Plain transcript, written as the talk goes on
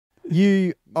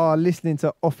You are listening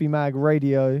to Offie Mag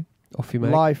Radio, Offie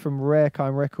Mag. live from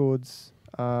Rarekind Records.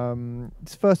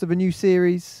 It's first of a new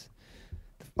series.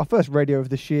 Our first radio of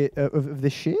this year,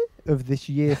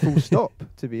 full stop.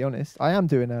 To be honest, I am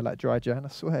doing like dry Jan. I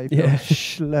swear, I'm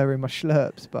slurring my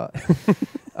slurps, but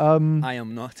I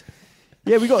am not.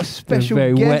 Yeah, we got a special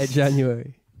very guest. wet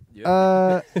January.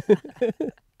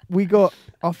 We got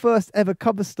our first ever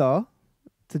cover star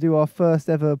to do our first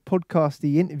ever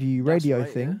podcasty interview radio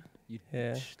thing.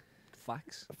 Yeah.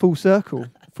 Facts. Full circle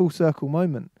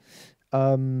moment.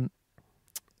 I'll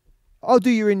do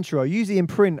your intro. Usually in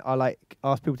print, I like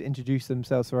ask people to introduce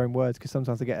themselves to their own words because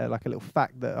sometimes I get like a little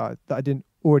fact that I didn't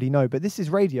already know. But this is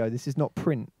radio. This is not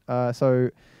print. So,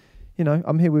 you know,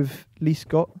 I'm here with Lee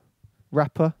Scott,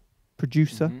 rapper,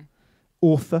 producer,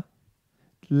 author,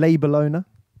 label owner,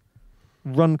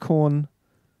 Runcorn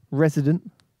resident.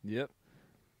 Yep.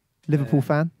 Liverpool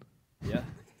fan. Yeah.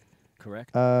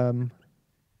 Correct. What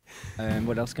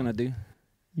else can I do?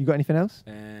 You got anything else?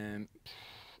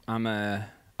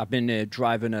 I've been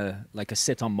driving a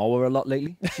sit-on mower a lot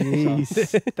lately. Jeez,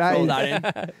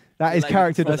 that is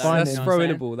character defining. That's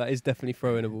throwinable. That is definitely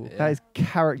throwinable. Yeah. That is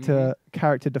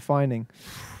character defining.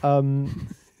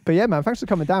 But yeah, man, thanks for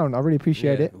coming down. I really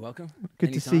appreciate it. You're welcome. Good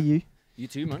Anytime. to see you. You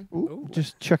too, man. Ooh,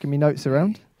 just chucking me notes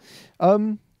around.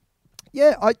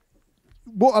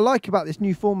 What I like about this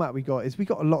new format we got is we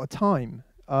got a lot of time.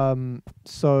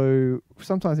 So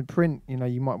sometimes in print, you know,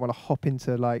 you might want to hop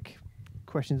into like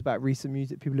questions about recent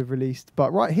music people have released.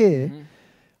 But right here,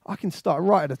 I can start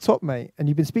right at the top, mate. And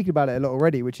you've been speaking about it a lot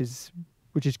already, which is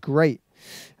great.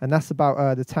 And that's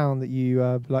about the town that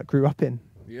you grew up in.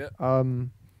 Yeah.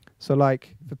 So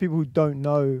like for people who don't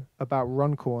know about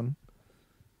Runcorn,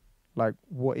 like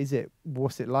what is it?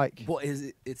 What's it like? What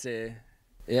is it?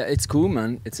 It's cool,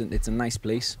 man. It's a nice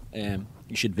place. You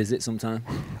should visit sometime.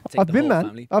 I've been, man.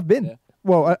 Family. I've been. Yeah.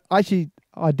 Well, I didn't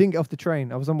get off the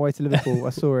train. I was on my way to Liverpool. I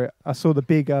saw it. I saw the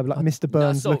big Mr.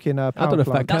 Burns looking power I don't know if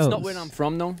plant. that That's counts. not where I'm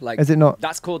from, though. Like, Is it not?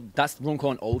 That's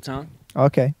Runcorn Old Town.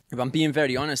 Okay. If I'm being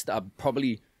very honest, I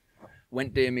probably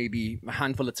went there maybe a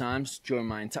handful of times during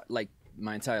my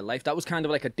entire life. That was kind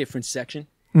of like a different section.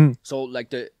 So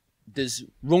like there's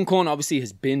Runcorn obviously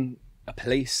has been a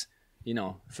place, you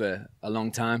know, for a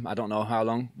long time. I don't know how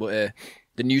long, but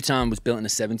the new town was built in the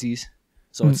 70s.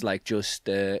 So it's like just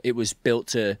it was built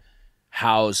to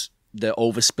house the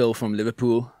overspill from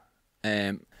Liverpool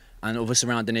and other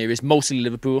surrounding areas, mostly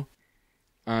Liverpool.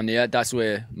 And yeah, that's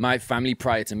where my family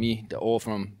prior to me, they're all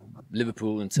from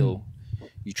Liverpool until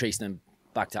you trace them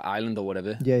back to Ireland or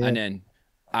whatever. Yeah. And then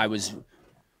I was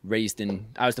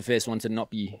the first one to not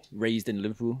be raised in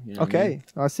Liverpool. You know what I mean?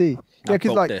 I see. Yeah,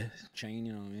 because like the chain,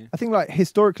 you know what I mean? I think like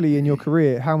historically in your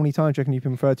career, how many times do you reckon you've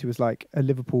been referred to as like a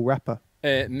Liverpool rapper?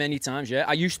 Many times, yeah.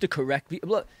 I used to correct people.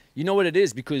 Look, you know what it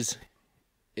is, because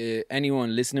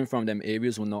anyone listening from them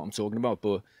areas will know what I'm talking about.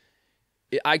 But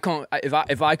if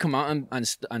I come out and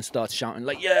start shouting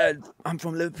like, yeah, I'm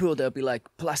from Liverpool, they'll be like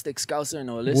plastic scouser and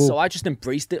all this. Whoa. So I just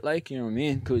embraced it, like, you know what I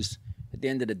mean? Because at the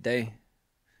end of the day,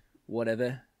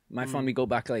 whatever. My family go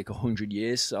back like 100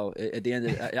 years. So at the end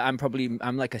of it,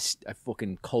 I'm like a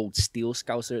fucking cold steel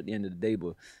scouser at the end of the day.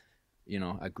 But you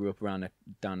know, I grew up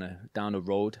down the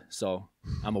road, so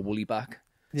I'm a woolly back.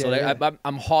 Yeah, so like,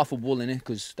 I'm half a wool in it,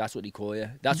 because that's what they call you.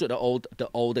 That's what the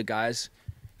older guys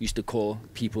used to call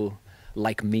people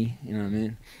like me. You know what I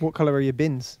mean? What colour are your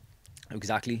bins?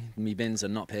 Exactly, me bins are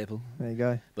not purple. There you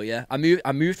go. But yeah, I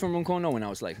moved from Runcorn when I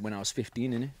was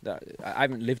 15, innit? I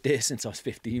haven't lived there since I was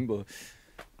 15, but.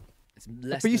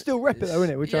 But you still rep it though,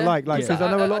 innit? Which I like because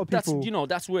I know a lot of people.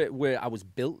 That's where I was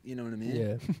built. You know what I mean?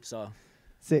 Yeah. So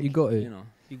sick. You got it.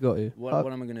 You got it. What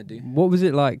am I gonna do? What was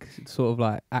it like, sort of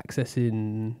like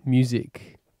accessing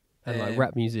music and like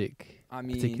rap music,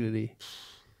 particularly?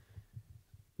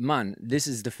 Man, this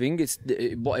is the thing.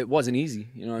 It wasn't easy.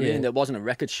 You know what I mean? There wasn't a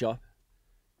record shop.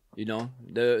 You know,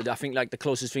 I think like the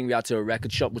closest thing we had to a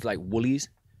record shop was like Woolies,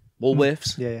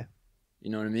 Woolworths. Yeah. You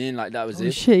know what I mean? Like that was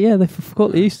it. Shit, yeah, they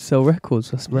forgot they used to sell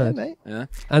records. That's mad. Mate. Yeah.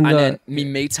 And then me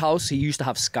mate's house, he used to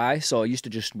have Sky, so I used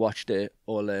to just watch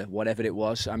whatever it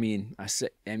was. I mean, I said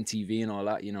MTV and all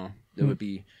that. You know, there would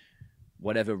be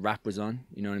whatever rap was on.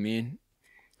 You know what I mean?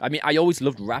 I always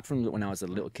loved rap from when I was a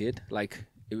little kid. Like,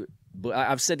 but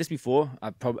I've said this before.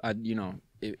 I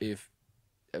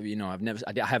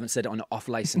haven't said it on an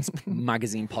off-license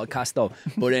magazine podcast though.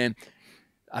 But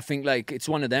I think like it's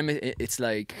one of them. It's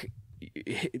like.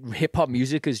 Hip hop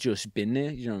music has just been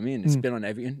there, you know what I mean? It's been on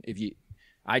everything.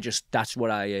 That's what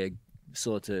I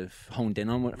sort of honed in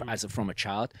on from a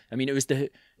child. I mean, it was the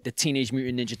the Teenage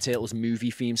Mutant Ninja Turtles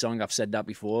movie theme song. I've said that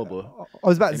before, but I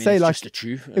was about to say, it's like, just the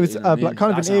truth. it was like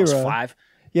kind of an era. I was 5.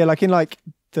 Yeah, like in like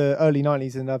the early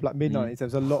 90s and like mid 90s, there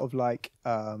was a lot of like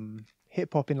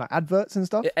hip hop in like adverts and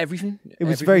stuff. Everything. It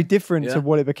was very different to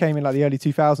what it became in like the early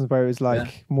 2000s, where it was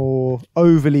like more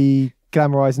overly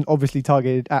glamorized and obviously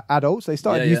targeted at adults. They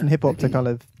started using hip hop to kind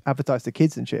of advertise to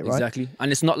kids and shit, right? Exactly.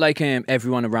 And it's not like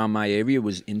everyone around my area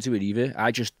was into it either.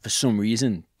 I just, for some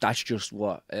reason, that's just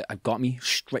what got me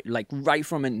straight, like right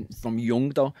from young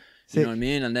though. You know what I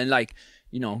mean? And then like,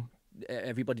 you know,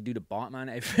 everybody do the Bartman.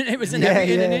 It was in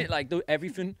everything in it. Like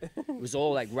everything. It was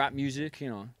all like rap music, you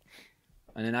know.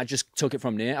 And then I just took it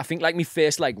from there. I think like my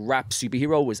first like rap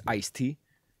superhero was Ice-T.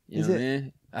 You know what I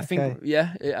mean? I think,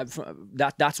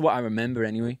 that's what I remember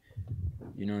anyway.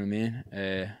 You know what I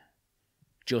mean?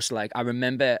 Just like, I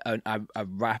remember a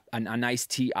rap, an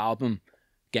Ice-T album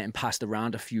getting passed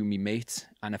around a few of me mates.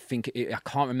 And I think, I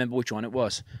can't remember which one it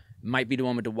was. It might be the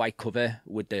one with the white cover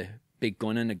with the big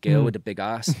gun and the girl with the big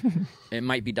ass. It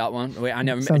might be that one. I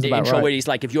never remember the intro where he's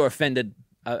like, if you're offended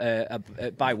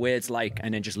by words like,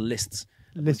 and then just lists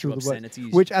all the words,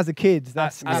 which as a kid,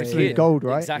 that's absolute gold,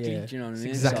 right? Exactly. Do you know what I mean?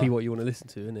 Exactly what you want to listen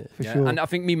to, isn't it? For sure. And I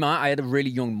think me ma, I had a really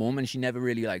young mum, and she never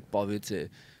really like bothered to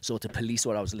sort of police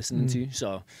what I was listening to.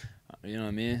 So, you know what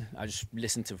I mean? I just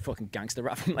listened to fucking gangster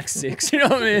rap from like 6. You know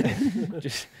what I mean?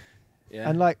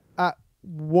 And like, at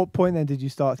what point then did you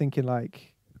start thinking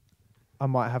like, I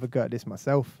might have a go at this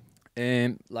myself?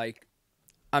 Like,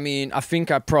 I mean, I think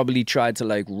I probably tried to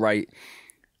like write,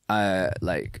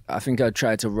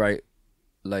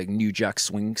 like New Jack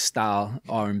Swing style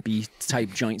R&B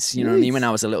type joints, you know what I mean, when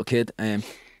I was a little kid. I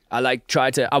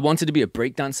wanted to be a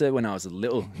breakdancer when I was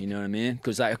little, you know what I mean?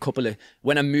 Because like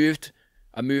when I moved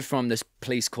from this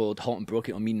place called Halton Brook.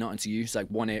 It'll mean nothing to you. It's like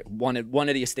one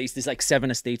of the estates. There's like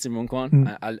 7 estates in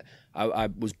Runcorn. I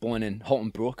was born in Halton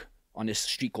Brook on this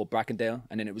street called Brackendale,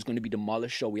 and then it was going to be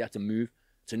demolished, so we had to move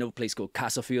to another place called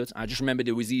Castlefield. I just remember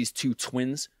there was these 2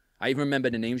 twins. I even remember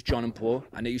the names, John and Paul,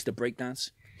 and they used to breakdance.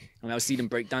 And I would see them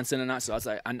breakdancing and that, so I was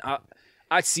like, and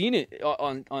I'd seen it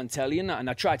on telly and that, and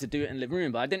I tried to do it in the living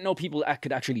room, but I didn't know people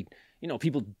could actually,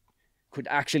 people could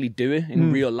actually do it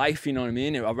in real life, you know what I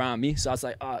mean, around me. So I was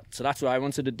like, so that's what I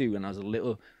wanted to do when I was a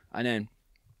little. And then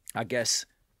I guess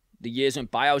the years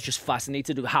went by, I was just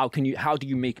fascinated with how do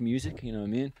you make music, you know what I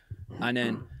mean? And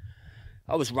then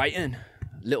I was writing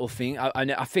little thing.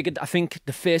 I think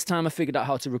the first time I figured out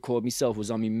how to record myself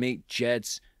was on my mate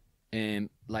Jed's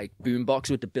like boombox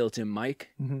with the built-in mic,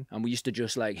 and we used to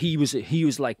just like he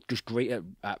was like just great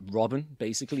at robbing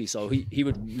basically. So he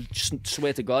would just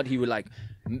swear to God, he would like,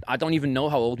 I don't even know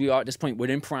how old we are at this point. We're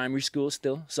in primary school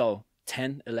still, so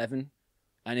 10, 11,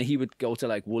 and then he would go to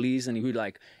like Woolies and he would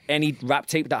like any rap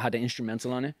tape that had an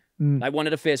instrumental on it. Like one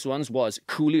of the first ones was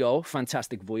Coolio,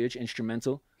 Fantastic Voyage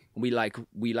instrumental. We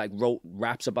wrote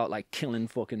raps about like killing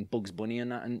fucking Bugs Bunny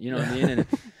and that, and you know what I mean. And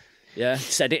yeah,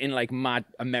 said it in like mad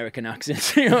American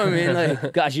accents, you know what I mean?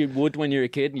 Like, as you would when you're a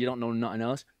kid and you don't know nothing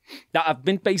else. That I've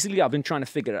been trying to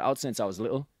figure it out since I was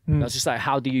little. I was just like,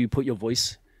 how do you put your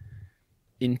voice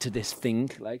into this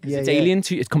thing? Like, it's alien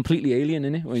to you. It's completely alien,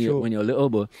 isn't it? When you're little,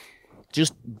 but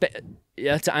just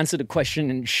to answer the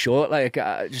question in short, like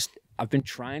I've been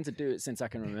trying to do it since I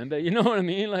can remember. You know what I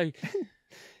mean? Like,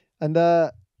 and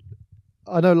I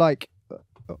know, like,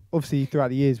 obviously throughout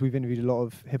the years we've interviewed a lot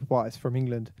of hip hop artists from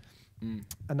England.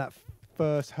 And that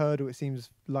first hurdle, it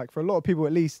seems like for a lot of people,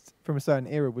 at least from a certain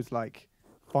era, was like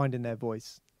finding their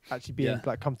voice, actually being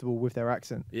like comfortable with their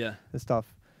accent and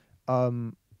stuff.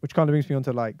 Which kind of brings me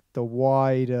onto like the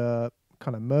wider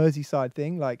kind of Merseyside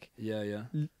thing. Like,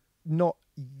 not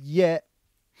yet.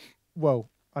 Well,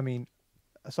 I mean,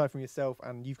 aside from yourself,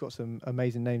 and you've got some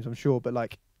amazing names, I'm sure, but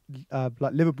like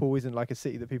Liverpool isn't like a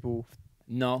city that people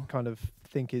kind of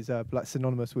think is like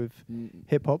synonymous with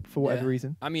hip hop for whatever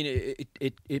reason. I mean,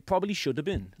 it probably should have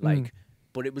been like,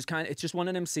 but it was it's just one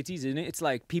of them cities, isn't it? It's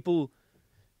like people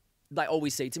like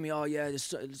always say to me, "Oh yeah, it's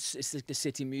the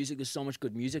city music. There's so much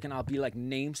good music," and I'll be like,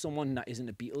 "Name someone that isn't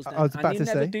the Beatles." Then. I was about and to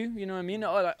they never say, do. You know what I mean?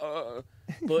 Or like,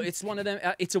 but it's one of them.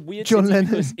 It's a weird John city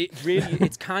Lennon. because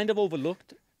it's kind of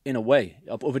overlooked in a way,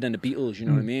 other than the Beatles. You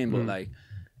know what I mean? But like,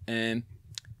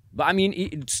 but I mean,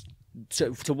 it's.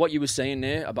 To what you were saying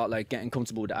there about like getting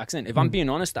comfortable with the accent, if I'm being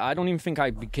honest, I don't even think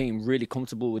I became really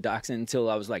comfortable with the accent until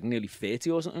I was like nearly 30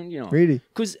 or something, you know. Really?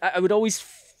 Because I would always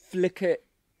flicker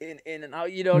in and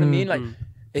out, you know what I mean? Like,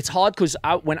 it's hard because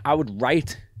when I would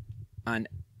write and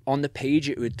on the page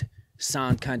it would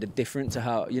sound kind of different to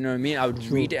how, you know what I mean? I would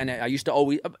read it and I used to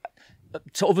always,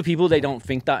 to other people they don't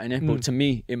think that in it, but to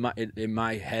me, in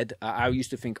my head, I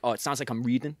used to think, oh, it sounds like I'm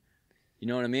reading. You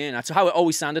know what I mean? That's how it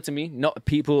always sounded to me. Not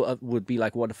people would be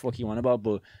like, what the fuck you on about?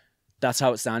 But that's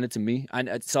how it sounded to me.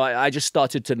 And so I just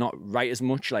started to not write as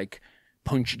much, like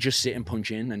just sit and punch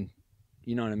in, and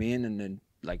you know what I mean? And then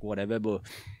like whatever. But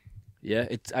yeah,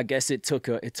 I guess it took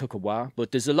a while.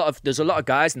 But there's a lot of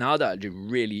guys now that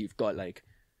really got like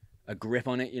a grip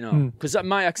on it, you know, because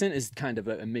my accent is kind of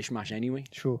a mishmash anyway.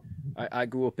 Sure. I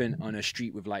grew up on a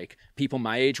street with like people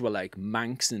my age were like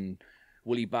Manx and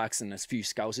Woolly Backs and a few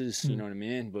Scousers, you know what I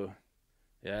mean? But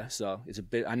yeah, so it's a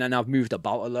bit, and then I've moved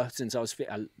about a lot since I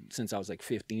was like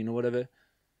 15 or whatever.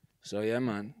 So yeah,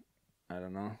 man, I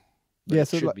don't know. But yeah,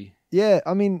 so like, yeah,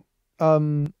 I mean, I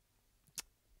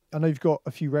know you've got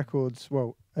a few records.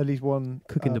 Well, at least one.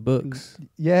 Cooking the books.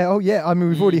 Yeah. Oh, yeah. I mean,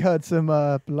 we've already heard some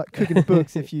like Cooking the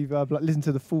Books. If you've listened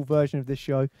to the full version of this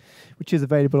show, which is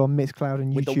available on Mixcloud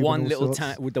and YouTube.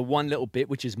 With the one little bit,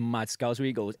 which is Mad Scouts, where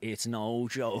he goes, "It's no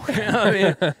joke." You know what I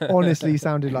mean? Honestly,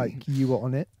 sounded like you were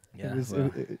on it. Yeah,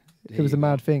 it was a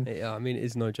mad thing. Yeah, I mean, it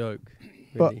is no joke.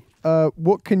 Really. But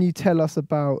what can you tell us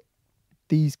about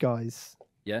these guys?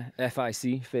 Yeah,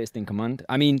 FIC, First in Command.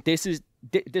 I mean, this is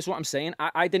what I'm saying.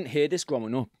 I didn't hear this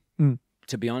growing up.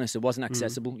 To be honest, it wasn't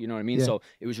accessible. You know what I mean? Yeah. So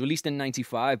it was released in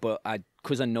 '95, but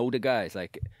because I know the guys,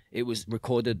 like it was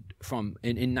recorded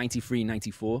in '93,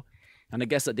 '94, and I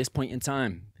guess at this point in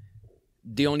time,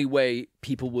 the only way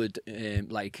people would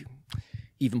like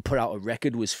even put out a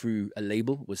record was through a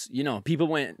label. Was, you know, people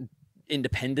weren't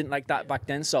independent like that back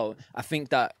then. So I think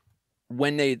that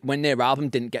when their album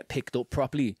didn't get picked up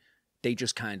properly, they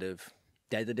just kind of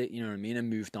deaded it, you know what I mean, and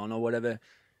moved on or whatever.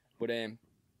 But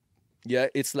yeah,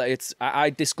 it's like I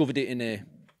discovered it in the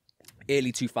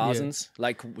early 2000s. Yeah.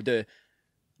 Like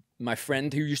my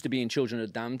friend who used to be in Children of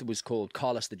the Damned was called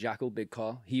Carlos the Jackal, Big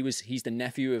Carl. He's the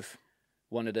nephew of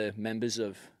one of the members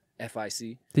of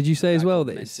FIC. Did you say as well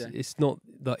that it's not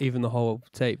even the whole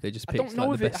tape? They just picked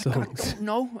like the best songs. I don't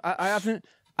know. I haven't.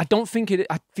 I don't think it.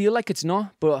 I feel like it's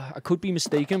not, but I could be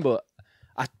mistaken. But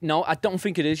I don't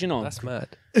think it is. You know, that's mad.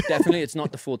 Definitely, it's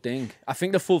not the full thing. I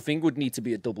think the full thing would need to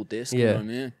be a double disc. Yeah. You know what I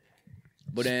mean?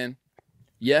 But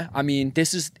yeah, I mean,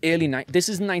 this is this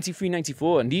is 93,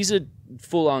 94, and these are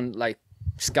full on like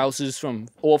Scousers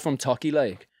from Tocky,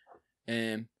 like.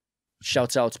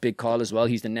 Shouts out to Big Carl as well.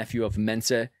 He's the nephew of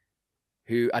Mensa,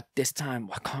 who at this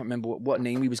time, I can't remember what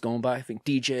name he was going by. I think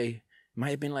DJ might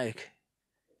have been like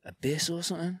Abyss or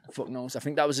something. Fuck knows. I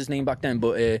think that was his name back then.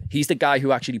 But he's the guy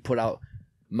who actually put out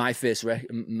my first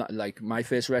record. My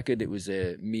first record, it was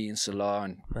me and Salah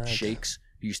and Shakes,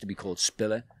 who used to be called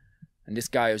Spiller. And this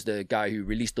guy was the guy who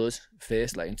released us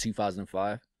first, like in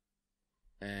 2005.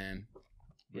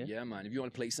 Yeah, man. If you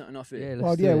want to play something off it,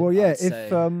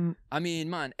 If I mean,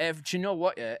 man, do you know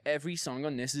what? Yeah, every song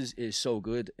on this is so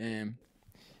good.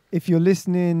 If you're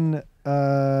listening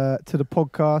to the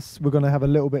podcast, we're gonna have a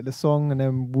little bit of the song, and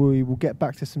then we will get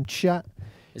back to some chat.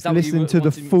 Is that listen to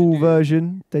the full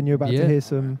version? Then you're about to hear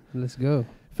some. Let's go.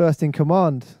 First in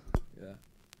Command.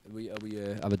 Are we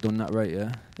have I done that right?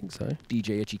 Yeah, I think so.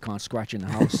 DJ Itchy can't scratch in the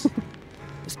house.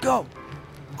 Let's go.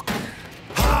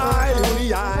 Hi,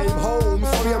 honey, I'm home.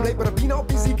 Sorry I'm late, but I've been out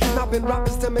busy kidnapping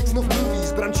rappers to make snuff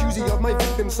movies. But I'm choosy of my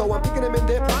victims, so I'm picking them in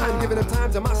their prime, giving them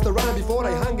time to master rhyme before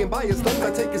I hang him by his thumbs.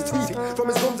 I take his teeth from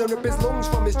his gums and rip his lungs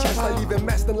from his chest. I leave him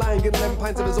messed and lying in 11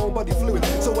 pints of his own body fluid.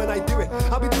 So when I do it,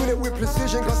 I'll be doing it with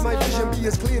precision, cause my vision be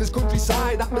as clear as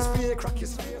countryside atmosphere. Crack your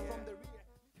sphere from the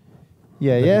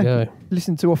rear. Yeah.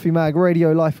 Listen to Offie Mag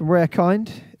Radio live from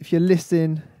Rarekind. If you're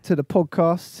listening to the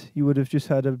podcast, you would have just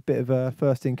heard a bit of a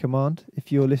First in Command.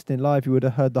 If you're listening live, you would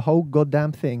have heard the whole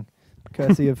goddamn thing,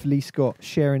 courtesy of Lee Scott,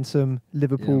 sharing some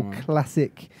Liverpool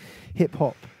classic hip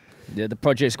hop. Yeah, the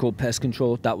project's called Pest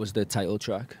Control. That was the title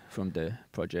track from the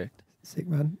project. Sick,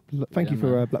 man. Thank you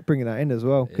for bringing that in as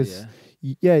well, because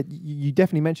you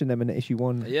definitely mentioned them in the issue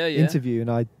 1 interview, and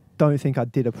I don't think I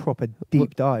did a proper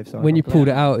deep dive. So when you pulled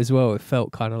it out as well, it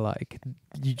felt kind of like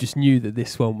you just knew that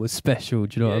this one was special.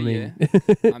 Do you know what I mean?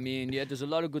 Yeah. I mean, there's a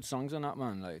lot of good songs on that,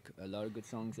 man. Like a lot of good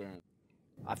songs.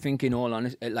 I think, in all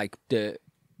honesty, like the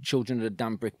Children of the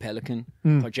Damn Brick Pelican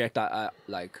project, I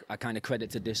kind of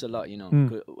credit to this a lot. You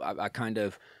know, I kind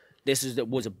of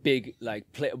was a big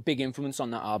big influence on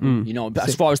that album. You know,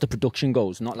 as far as the production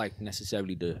goes, not like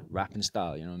necessarily the rapping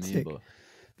style. You know what I mean? Sick. But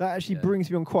that actually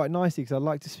brings me on quite nicely, because I'd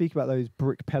like to speak about those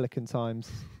Brick Pelican times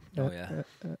a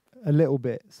little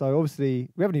bit. So obviously,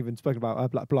 we haven't even spoken about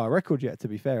Black Blah Record yet, to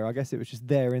be fair. I guess it was just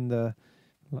there in the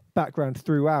background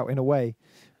throughout, in a way.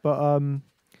 But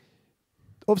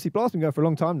obviously, Blah's been going for a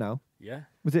long time now. Yeah.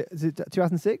 Is it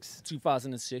 2006?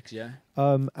 2006, yeah.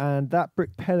 And that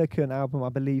Brick Pelican album, I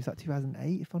believe, is like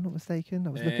 2008, if I'm not mistaken. I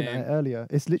was looking at it earlier.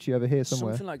 It's literally over here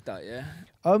somewhere. Something like that, yeah.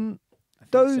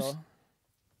 those.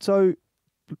 So,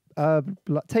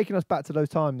 like, taking us back to those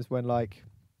times when like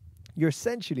you're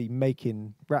essentially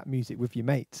making rap music with your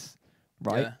mates,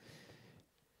 right? Yeah.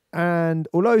 And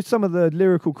although some of the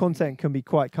lyrical content can be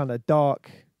quite kind of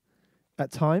dark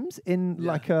at times, in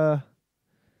like a,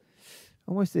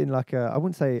 almost in like a, I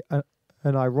wouldn't say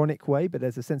an ironic way, but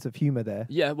there's a sense of humor there.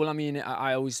 Yeah, well, I mean,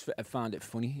 I always found it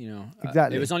funny, you know.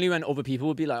 Exactly. It was only when other people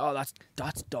would be like, "Oh,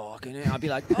 that's dark," and I'd be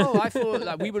like, "Oh, I thought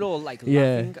like we would all like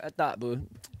laughing at that," but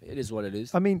it is what it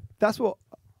is. I mean, that's what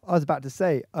I was about to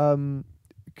say.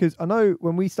 Because I know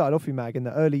when we started Offie Mag in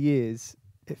the early years,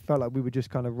 it felt like we were just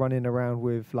kind of running around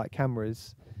with like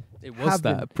cameras. It was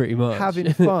that pretty much.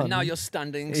 Having fun. And now you're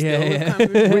standing still. Yeah.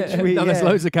 With cameras. Which we, now there's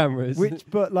loads of cameras.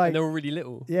 But like, and they were really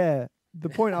little. Yeah. The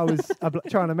point I was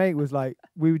trying to make was like,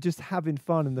 we were just having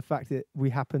fun, and the fact that we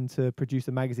happened to produce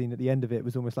a magazine at the end of it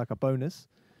was almost like a bonus.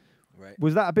 Right.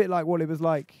 Was that a bit like what it was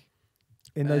like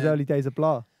in those early days of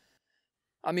Blah?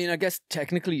 I mean, I guess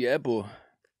technically, yeah, but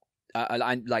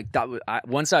I like that.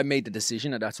 Once I made the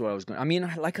decision that that's what I was going. I mean,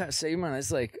 like I say, man,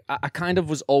 it's like I kind of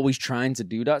was always trying to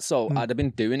do that, so I'd have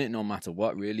been doing it no matter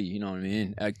what, really. You know what I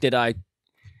mean? Did I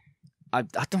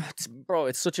don't, bro.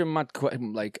 It's such a mad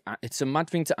question. Like, it's a mad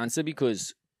thing to answer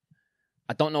because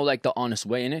I don't know like the honest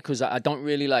way in it. Because I don't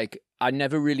really like. I'm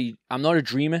not a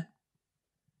dreamer.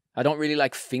 I don't really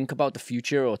like think about the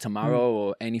future or tomorrow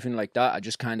or anything like that. I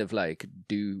just kind of like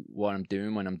do what I'm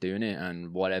doing when I'm doing it,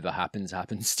 and whatever happens,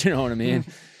 happens. Do you know what I mean?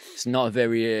 It's not a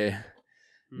very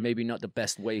maybe not the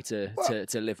best way to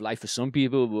live life for some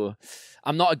people, but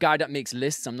I'm not a guy that makes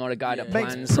lists. I'm not a guy that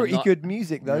plans. Makes pretty good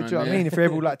music though. Do you know what I mean? If you're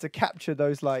able like to capture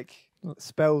those like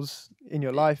spells in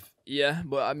your life. Yeah,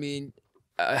 but I mean,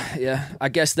 I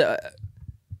guess that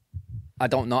I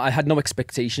don't know. I had no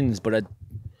expectations, but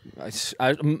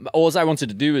all I wanted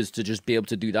to do is to just be able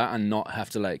to do that and not have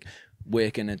to like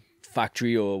work in a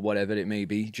factory or whatever it may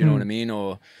be. Do you know what I mean?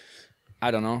 Or I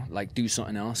don't know, like do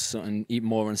something else, eat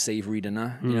more unsavory than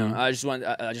that. You know, I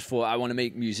just thought I want to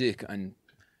make music and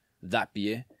that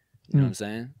be it. You know what I'm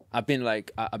saying? I've been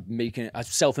like, I'm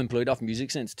self-employed off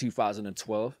music since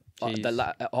 2012.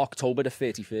 October the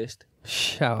 31st.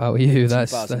 Shout out you,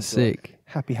 that's sick.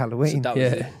 Happy Halloween. So that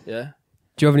was it. Yeah.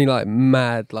 Do you have any like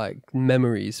mad like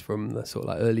memories from the sort of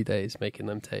like early days making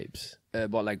them tapes?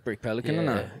 What, like Brick Pelican and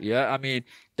that? Yeah, I mean,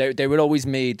 they were always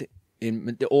made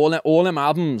in all them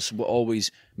albums were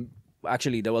always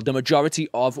actually the majority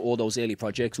of all those early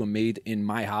projects were made in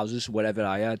my houses, whatever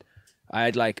I had. I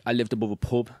lived above a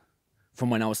pub from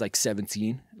when I was like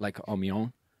 17, like on my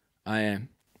own.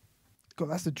 God,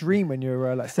 that's a dream when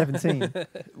you're like 17.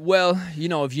 Well, you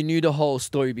know, if you knew the whole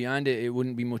story behind it, it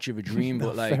wouldn't be much of a dream.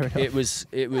 But like, it was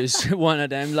one of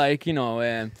them. Like, you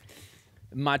know,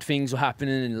 mad things were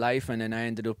happening in life, and then I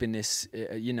ended up in this.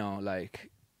 You know, like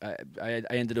I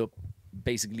ended up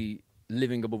basically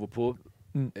living above a pub.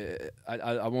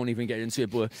 I won't even get into it,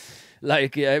 but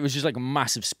like, yeah, it was just like a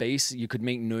massive space. You could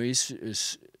make noise. It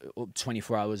was up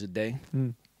 24 hours a day.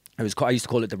 I used to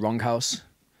call it the wrong house.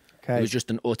 Okay. It was just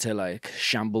an utter like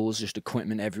shambles, just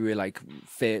equipment everywhere, like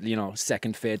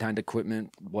second, third hand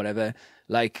equipment, whatever.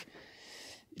 Like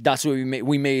that's where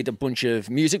we made a bunch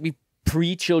of music. We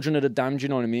pre-Children of the Damned, you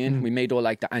know what I mean? We made all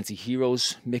like the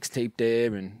Anti-Heroes mixtape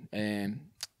there and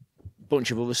bunch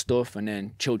of other stuff, and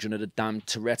then Children of the Damned,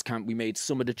 Tourette's Camp. We made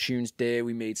some of the tunes there.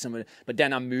 We made some of but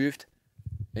then I moved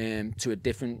to a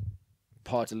different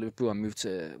part of Liverpool. I moved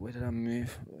to, where did I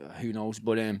move? Who knows?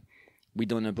 But we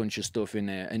done a bunch of stuff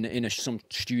in some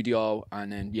studio,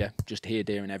 and then just here,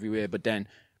 there, and everywhere. But then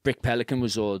Brick Pelican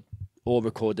was all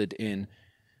recorded in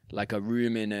like a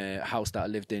room in a house that I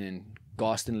lived in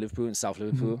Garston, Liverpool, in South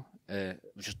Liverpool.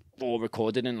 Just all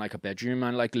recorded in like a bedroom,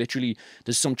 man. Like literally,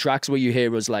 there's some tracks where you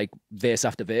hear us like verse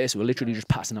after verse. We're literally just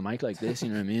passing the mic like this, you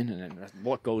know what I mean? And then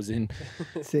what goes in,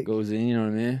 goes in, you know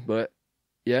what I mean? But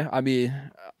yeah, I mean,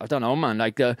 I don't know, man.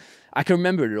 Like I can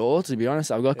remember it all, to be honest.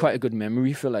 I've got quite a good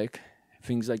memory for like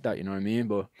things like that, you know what I mean?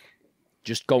 But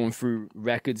just going through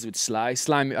records with Sly,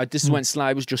 this is when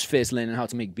Sly was just first learning how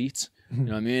to make beats. You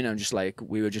know what I mean? I'm just like,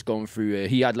 we were just going through.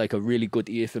 He had like a really good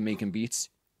ear for making beats,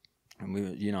 and we were,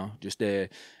 you know, just I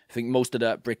think most of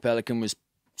that Brick Pelican was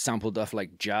sampled off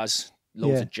like jazz,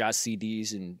 loads of jazz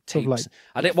CDs and tapes. Like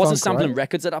I wasn't sampling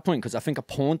records at that point because I think I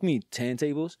pawned me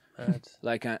turntables,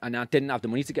 like, and I didn't have the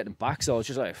money to get them back, so I was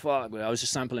just like, fuck. But I was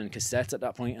just sampling cassettes at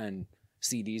that point and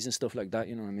CDs and stuff like that.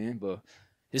 You know what I mean? But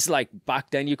it's like back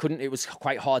then you couldn't. It was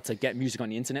quite hard to get music on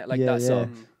the internet like that. So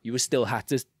you still had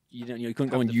to. You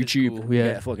couldn't go on YouTube,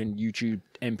 get a fucking YouTube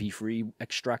MP3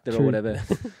 extracted or whatever.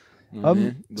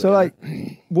 So like,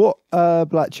 what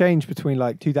like changed between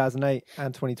like 2008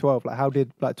 and 2012? Like, how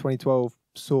did like 2012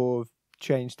 sort of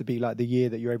changed to be like the year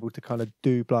that you're able to kind of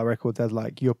do Blah Records as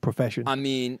like your profession? I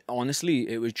mean, honestly,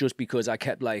 it was just because I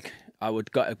kept like I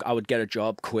would get a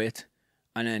job, quit,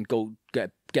 and then go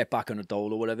get back on a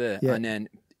dole or whatever, and then.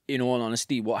 In all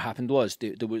honesty, what happened was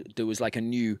there was like a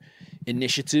new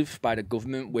initiative by the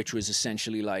government, which was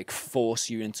essentially like force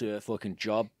you into a fucking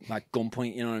job, like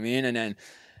gunpoint, you know what I mean? And then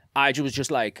I was just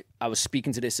like, I was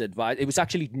speaking to this advisor. It was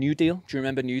actually New Deal. Do you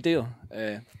remember New Deal?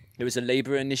 It was a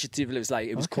labor initiative.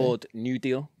 It was called New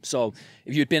Deal. So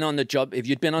if you'd been on the job, if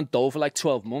you'd been on dole for like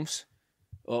 12 months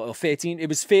or 13, it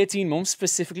was 13 months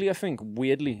specifically, I think,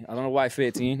 weirdly. I don't know why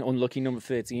 13, unlucky number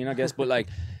 13, I guess, but like,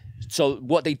 so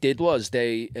what they did was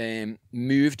they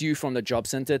moved you from the job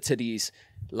center to these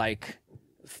like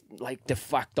de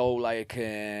facto like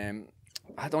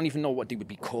I don't even know what they would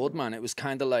be called, man. It was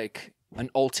kind of like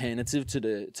an alternative to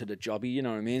the jobby, you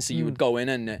know what I mean? So you would go in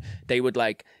and they would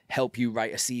like help you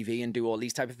write a CV and do all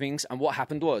these type of things. And what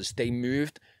happened was they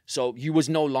moved, so you was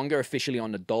no longer officially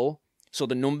on the dole. So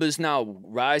the numbers now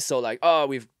rise. So like,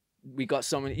 oh, we got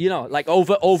someone, you know, like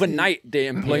overnight the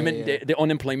employment, the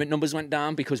unemployment numbers went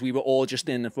down because we were all just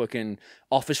in the fucking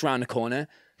office round the corner.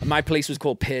 And my place was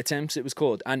called Peer Temps, it was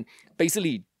called. And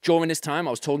basically during this time,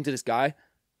 I was talking to this guy,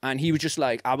 and he was just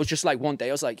like, I was just like, one day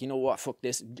I was like, you know what, fuck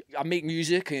this. I make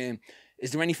music, and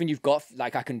is there anything you've got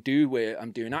like I can do where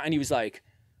I'm doing that? And he was like,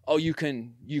 oh, you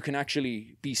can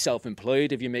actually be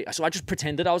self-employed if you make. So I just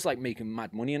pretended I was like making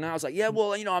mad money, and I was like, yeah,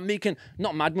 well, you know, I'm making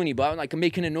not mad money, but I'm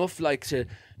making enough like to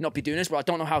not be doing this, but I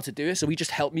don't know how to do it. So he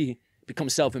just helped me become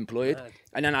self-employed,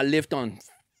 and then I lived on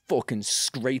fucking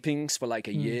scrapings for like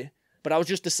a year. But I was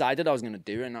just decided I was gonna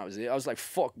do it, and that was it. I was like,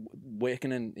 fuck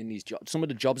working in these jobs. Some of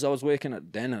the jobs I was working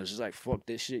at then, I was just like, fuck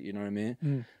this shit, you know what I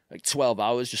mean? Like 12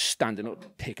 hours just standing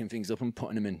up, picking things up and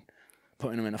putting them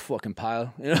in a fucking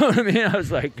pile. You know what I mean? I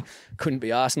was like, couldn't be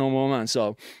arsed no more, man.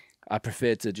 So I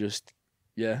preferred to just,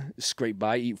 scrape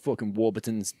by, eat fucking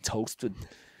Warburton's toast for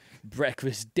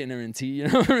breakfast, dinner, and tea. You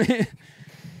know what I mean?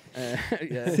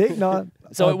 Sick, no.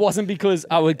 So it wasn't because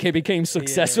I became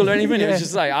successful or anything. It was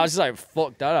just like, I was just like,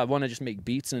 fuck that. I want to just make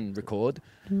beats and record.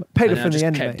 Paid and it from the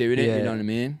end, kept doing it, you know what I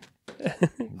mean?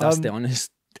 That's the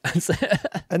honest answer.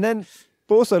 And then,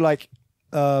 but also like,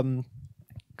 kind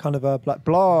of like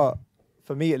Blah,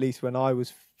 for me at least, when I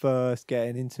was first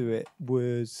getting into it,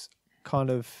 was kind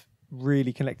of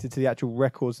really connected to the actual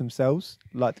records themselves.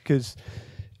 Like, because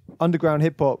underground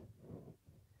hip hop,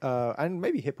 and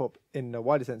maybe hip hop in a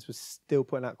wider sense, was still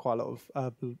putting out quite a lot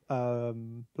of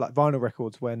like vinyl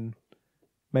records when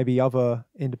maybe other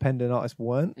independent artists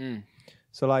weren't.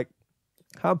 So like,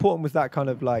 how important was that kind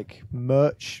of like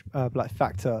merch like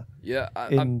factor? Yeah,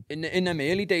 in them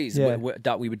early days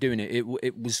that we were doing it,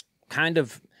 it was kind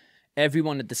of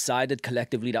everyone had decided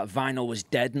collectively that vinyl was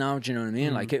dead now. Do you know what I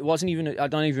mean? Like it wasn't even. I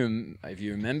don't even, if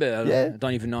you remember. I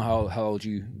don't even know how old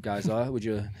you guys are with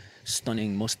your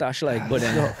stunning mustache. Like, but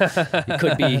it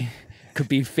could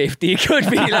be 50, could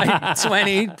be like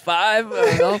 25.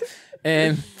 I don't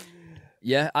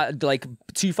know. Like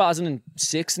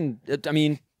 2006, and I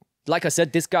mean, like I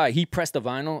said, this guy, he pressed the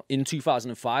vinyl in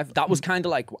 2005. That was kind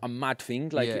of like a mad thing,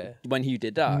 like when he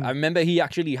did that. I remember he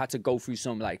actually had to go through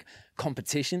some like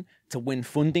competition to win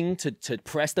funding to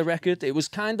press the record. It was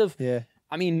kind of,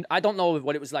 I mean, I don't know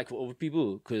what it was like for other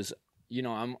people, because, you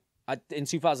know, in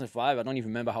 2005, I don't even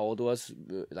remember how old I was,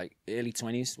 like early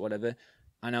 20s, whatever.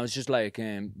 And I was just like,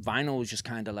 vinyl was just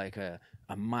kind of like a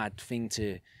mad thing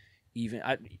to even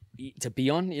to be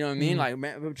on, you know what I mean? Like,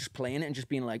 we were just playing it and just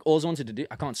being like, all I wanted to do,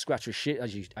 I can't scratch for shit,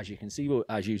 as you can see, but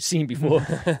as you've seen before,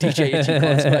 DJ Itchy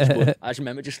can't scratch, but I just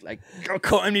remember just like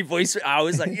cutting my voice for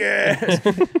hours, like, yes.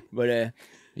 But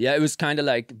it was kind of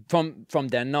like from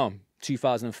then on,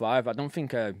 2005, I don't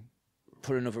think I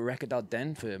put another record out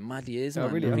then for mad years,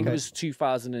 man. Really? I think it was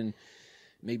 2000 and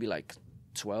maybe like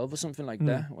 12 or something like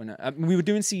that, when we were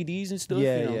doing CDs and stuff.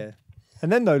 You know?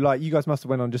 And then though, like, you guys must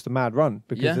have went on just a mad run,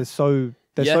 because there's so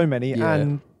many,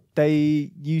 and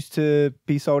they used to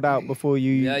be sold out before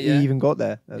you even got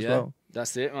there as well.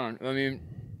 That's it, man. I mean,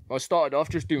 I started off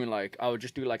just doing like, I would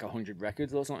just do like 100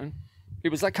 records or something. It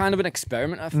was like kind of an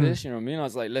experiment at first, you know what I mean? I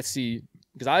was like, let's see,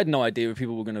 because I had no idea if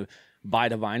people were gonna buy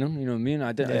the vinyl, you know what I mean?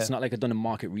 It's not like I'd done a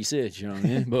market research, you know what I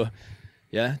mean? But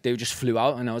they just flew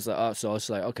out, and I was like, oh, so I was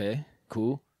like, okay,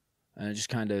 cool. And it just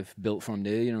kind of built from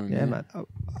there, you know what I mean? Yeah, man.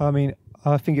 I mean,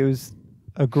 I think it was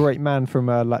a great man from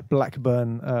like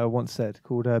Blackburn once said,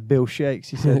 called Bill Shakes.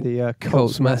 He said the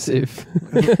Colt's massive.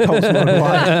 Colt's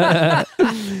worldwide.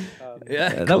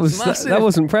 That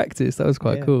wasn't practice. That was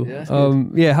quite cool.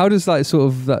 How does like sort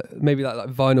of that, maybe like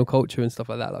vinyl culture and stuff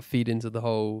like that, like feed into the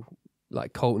whole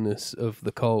like cultness of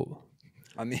the cult?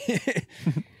 I mean,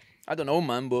 I don't know,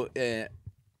 man, but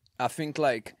I think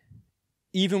like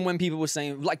even when people were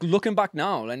saying, like looking back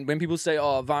now, and when people say,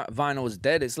 "Oh, vinyl is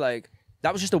dead," it's like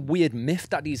that was just a weird myth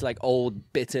that these like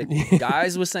old bitter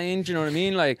guys were saying. Do you know what I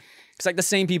mean? Like it's like the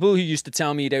same people who used to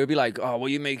tell me, they would be like, "Oh,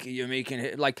 what you're making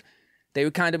it like." They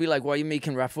would kind of be like, "Why are you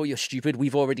making rap for? You're stupid.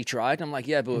 We've already tried." I'm like,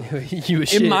 "Yeah, but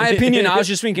in my opinion, I was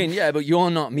just thinking, yeah, but you're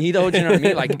not me though." Do you know what I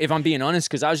mean? Like, if I'm being honest,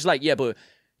 because I was just like, "Yeah, but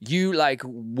you like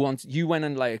you went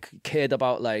and like cared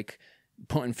about like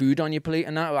putting food on your plate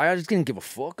and that. I just didn't give a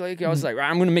fuck. Like, I was like,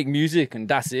 I'm gonna make music and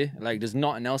that's it. Like, there's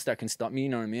nothing else that can stop me. You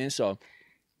know what I mean?" So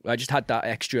I just had that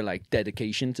extra like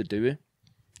dedication to do it.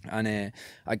 And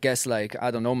I guess like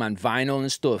I don't know, man, vinyl and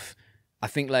stuff. I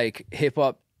think like hip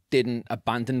hop didn't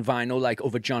abandon vinyl like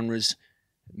other genres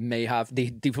may have.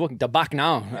 They're back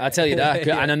now, I tell you that.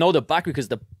 And I know they're back because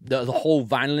the whole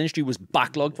vinyl industry was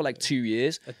backlogged for like 2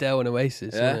 years. Adele and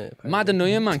Oasis, yeah. Wasn't it? Mad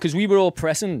annoying, man, because we were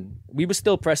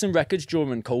still pressing records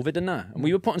during COVID and that, and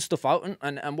we were putting stuff out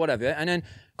and whatever, and then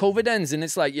COVID ends and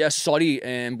it's like, yeah, sorry,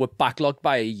 we're backlogged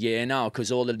by a year now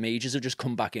because all the majors have just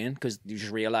come back in because you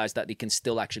just realize that they can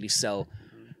still actually sell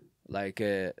like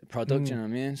a product, you know what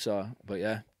I mean? So, but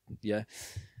yeah.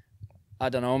 I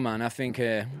don't know, man. I think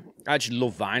I just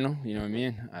love vinyl. You know what I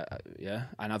mean? Yeah,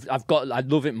 and I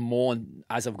love it more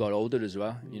as I've got older as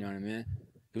well. You know what I mean?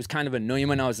 It was kind of annoying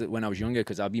when I was younger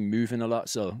because I'd be moving a lot.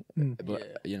 So,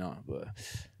 but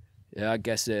yeah, I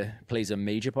guess it plays a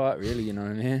major part, really. You know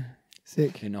what I mean?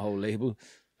 Sick in the whole label.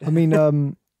 I mean,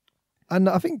 and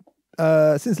I think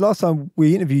since last time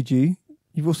we interviewed you,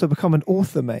 you've also become an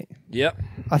author, mate. Yep.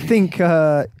 I think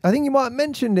you might have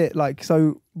mentioned it. Like,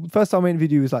 so first time I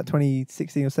interviewed you was like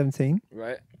 2016 or 17.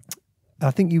 Right.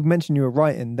 I think you mentioned you were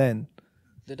writing then.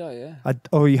 Did I? Yeah.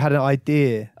 Or you had an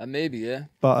idea. Maybe, yeah.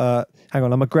 But hang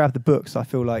on, I'm gonna grab the books. I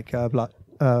feel like I don't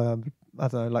know,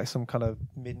 like some kind of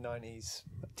mid-90s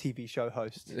TV show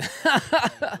host.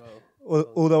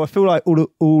 Although I feel like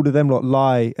all of them lot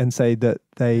lie and say that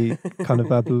they kind of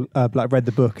like read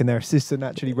the book and their assistant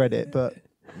actually read it. But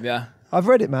yeah, I've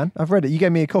read it, man. I've read it. You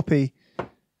gave me a copy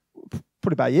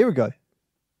probably about a year ago,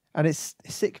 and it's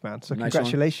sick, man. So nice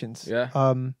congratulations. One.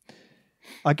 Yeah.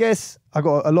 I guess I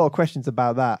got a lot of questions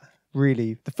about that.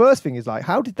 Really, the first thing is like,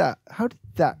 how did that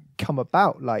come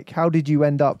about? Like, how did you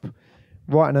end up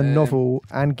writing a novel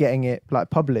and getting it like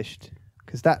published?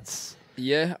 Because that's...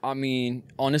 Yeah, I mean,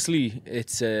 honestly,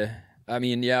 it's I've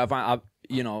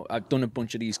I've done a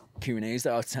bunch of these Q&As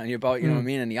that I was telling you about, you know what I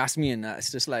mean? And he asked me, and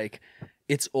it's just like,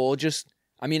 it's all just,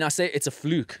 I mean, I say it's a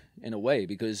fluke in a way,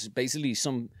 because basically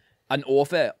an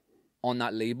author on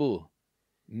that label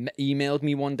emailed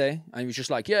me one day, and he was just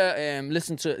like,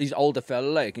 listen to, he's older fella,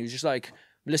 like, he was just like,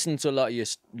 listen to a lot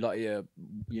of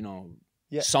your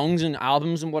songs and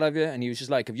albums and whatever, and he was just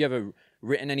like, have you ever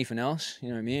written anything else? You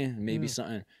know what I mean? Maybe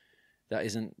something that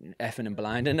isn't effing and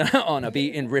blinding on a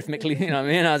beat and rhythmically, you know what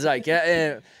I mean? I was like,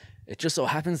 it just so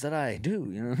happens that I do,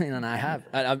 you know what I mean? And I have.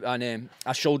 And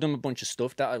I showed them a bunch of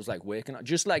stuff that I was like working on,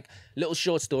 just like little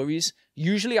short stories.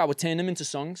 Usually I would turn them into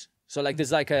songs. So like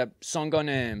there's like a song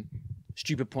on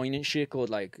Stupid Poignant shit called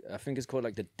like, I think it's called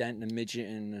like The Dent, The Midget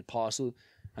and The Parcel.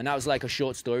 And that was like a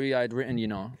short story I'd written, you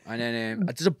know. And then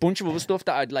there's a bunch of other stuff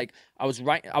that I was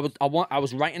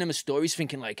writing them as stories,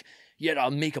 thinking like, yeah,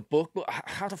 I'll make a book, but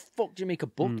how the fuck do you make a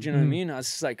book? Do you know what I mean? I was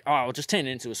just like, I'll just turn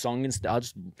it into a song instead. I'll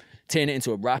just turn it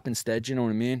into a rap instead. Do you know what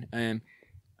I mean? And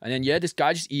then this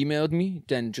guy just emailed me,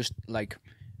 then just like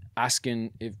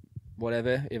asking if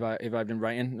I've been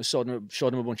writing. I showed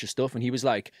him a bunch of stuff, and he was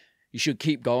like, you should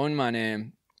keep going,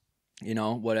 man. You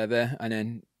know, whatever. And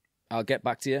then I'll get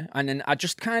back to you. And then I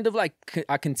just kind of like,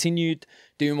 I continued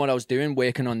doing what I was doing,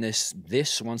 working on this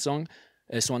Swan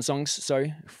Songs,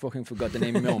 sorry. I fucking forgot the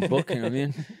name of my own book, you know what I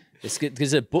mean?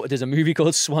 There's a movie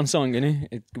called Swan Song,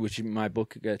 which my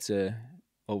book gets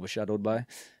overshadowed by.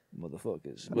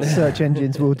 Motherfuckers. The search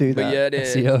engines will do that. But yeah,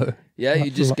 SEO. Yeah, you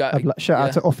just got... Shout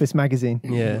out to Office Magazine.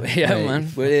 Yeah. Man.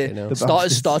 But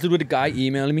started with a guy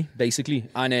emailing me, basically.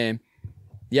 And...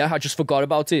 I just forgot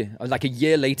about it. Like a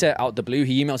year later, out the blue,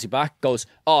 he emails me back, goes,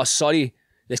 "Oh, sorry,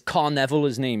 this Carl Neville,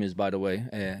 his name is, by the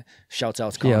way. Shout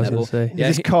out to Carl Neville." Is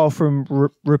this Carl from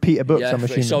Repeater Books, I'm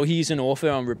assuming? So he's an author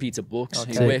on Repeater Books.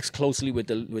 Okay. He works closely with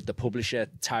the publisher,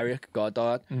 Tarek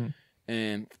Goddard.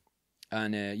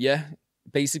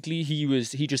 Basically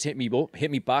he just hit me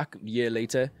back a year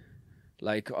later.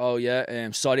 Like,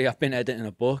 sorry, I've been editing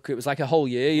a book. It was like a whole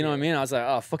year, you know what I mean? I was like,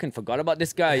 I fucking forgot about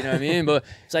this guy, you know what I mean? But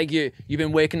it's like, you've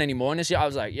been working any more on this year? I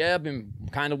was like, yeah, I've been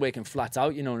kind of working flat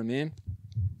out, you know what I mean?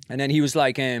 And then he was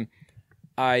like,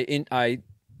 I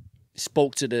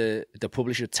spoke to the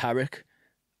publisher, Tarek,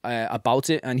 about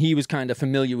it, and he was kind of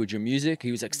familiar with your music.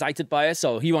 He was excited by it,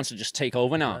 so he wants to just take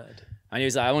over now. Mad. And he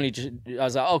was like, I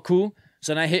was like, oh, cool.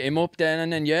 So then I hit him up then,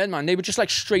 and then yeah, man, they were just like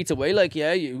straight away, like,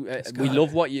 yeah, we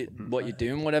love what you're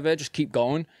doing, whatever. Just keep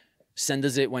going. Send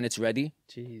us it when it's ready.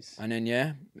 Jeez. And then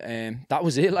yeah, that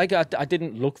was it. Like I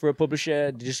didn't look for a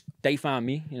publisher. They found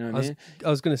me. You know what I mean? I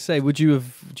was gonna say, do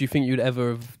you think you'd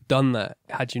ever have done that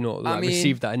had you not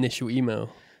received that initial email?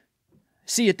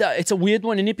 See, it's a weird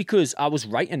one, innit? Because I was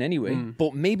writing anyway,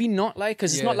 but maybe not like,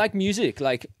 because it's not like music.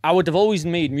 Like, I would have always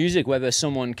made music whether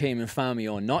someone came and found me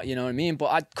or not, you know what I mean?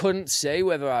 But I couldn't say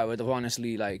whether I would have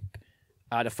honestly, like,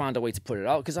 I'd have found a way to put it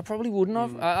out, because I probably wouldn't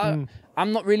have.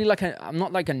 I'm not really like I'm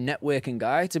not like a networking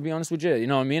guy, to be honest with you. You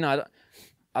know what I mean? I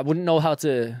wouldn't know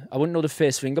I wouldn't know the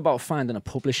first thing about finding a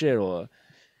publisher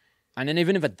and then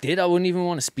even if I did, I wouldn't even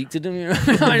want to speak to them, you know?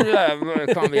 I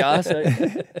can't be asked.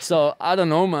 Like. So, I don't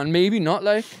know, man. Maybe not,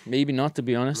 to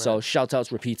be honest. Right. So, shout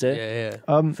outs, Repeater,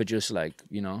 for just, like,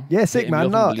 you know. Yeah, sick, man.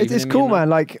 No, it's cool, man.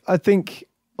 Like, I think,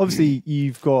 obviously,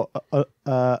 you've got a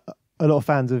lot of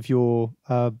fans of your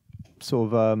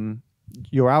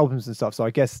your albums and stuff. So,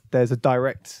 I guess there's a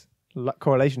direct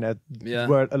correlation there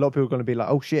where a lot of people are going to be like,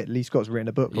 oh, shit, Lee Scott's written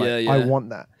a book. Like, I want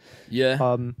that. Yeah.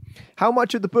 How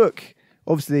much of the book...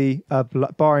 Obviously,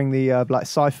 barring the like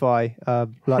sci-fi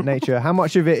like nature, how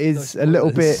much of it is a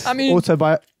little bit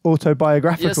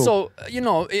autobiographical? Yeah, so you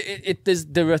know,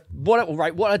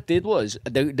 what I did was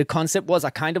the concept was I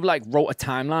kind of like wrote a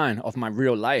timeline of my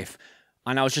real life,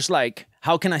 and I was just like,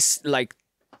 how can I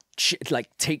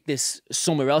take this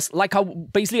somewhere else? Like I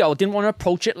didn't want to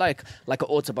approach it like an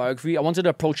autobiography. I wanted to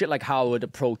approach it like how I would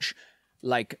approach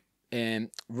like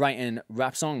writing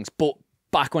rap songs, but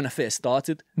back when I first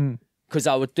started. Because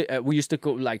we used to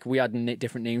go, like, we had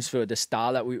different names for the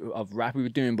style of rap we were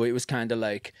doing, but it was kind of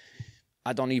like,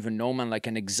 I don't even know, man, like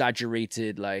an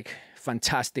exaggerated, like,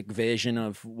 fantastic version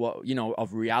of what, you know,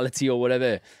 of reality or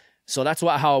whatever. So that's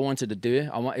how I wanted to do it.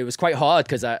 It was quite hard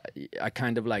because I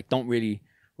kind of, like, don't really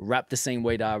rap the same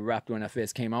way that I rapped when I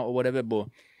first came out or whatever, but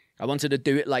I wanted to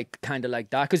do it, like, kind of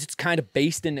like that because it's kind of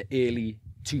based in the early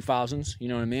 2000s, you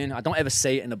know what I mean? I don't ever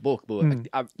say it in the book, but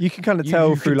you can kind of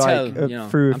tell through like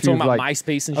through a I'm few talking about like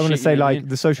MySpace and shit. I want to say like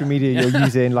the social media you're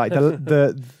using, like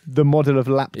the model of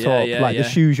laptop, the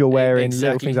shoes you're wearing,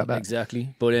 little things like that.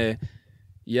 Exactly. But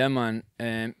yeah, man.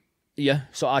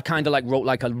 So I kind of like wrote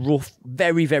like a rough,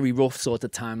 very, very rough sort of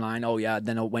timeline. Oh yeah,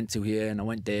 then I went to here and I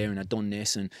went there and I done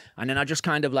this and then I just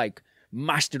kind of like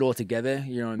mashed it all together,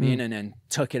 you know what I mean? And then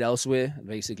took it elsewhere,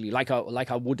 basically, like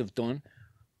I would have done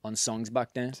on songs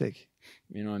back then. Sick.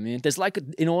 You know what I mean? There's like,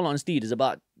 in all honesty, there's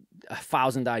about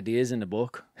 1,000 ideas in the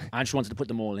book. I just wanted to put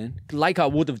them all in, like I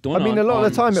would have done. I mean, a lot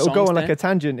of the time it'll go on like a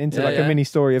tangent into a mini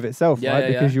story of itself, right?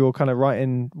 Because you're kind of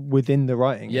writing within the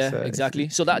writing. Yeah, so exactly.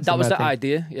 So that was the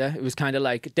idea. Yeah, it was kind of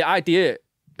like the idea.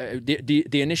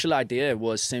 The initial idea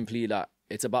was simply that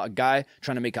it's about a guy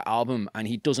trying to make an album and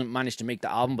he doesn't manage to make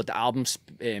the album, but the album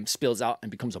spills out and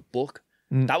becomes a book.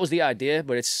 That was the idea,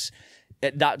 but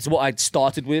that's what I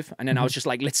started with, and then I was just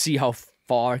like, let's see how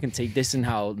far I can take this and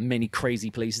how many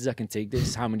crazy places I can take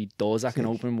this, how many doors I can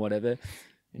open, whatever.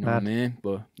 You know what I mean?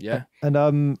 But yeah.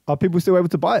 And are people still able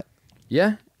to buy it?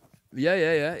 Yeah.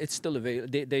 It's still available.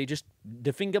 They just,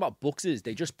 the thing about books is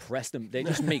they just press them. They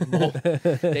just make more.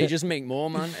 They just make more,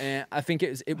 man. I think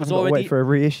it was already. Wait for a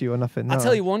reissue or nothing. No. I'll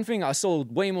tell you one thing. I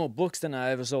sold way more books than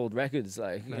I ever sold records.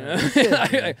 Like, you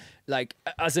know, like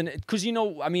as in, because you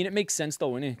know, I mean, it makes sense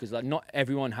though, innit? Because like not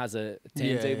everyone has a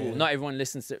turntable. Yeah. Not everyone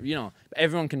listens to, you know, but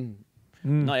everyone can.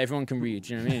 Not everyone can read.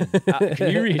 You know what I mean?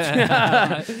 Can you read?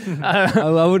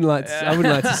 I wouldn't like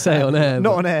to say on air.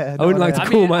 Not on air. I wouldn't like to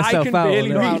call myself out. I can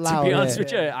barely read, to be honest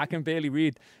with you. I can barely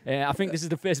read. I think this is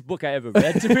the first book I ever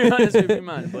read, to be honest with you,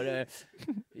 man. But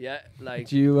yeah, like.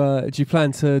 Do you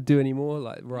plan to do any more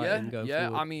like writing? Going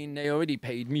forward? I mean, they already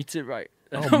paid me to write.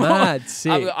 Oh, mad!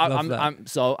 Sick.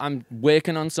 I'm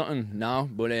working on something now,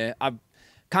 but I've.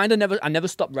 I never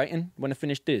stopped writing when I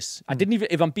finished this. I didn't even,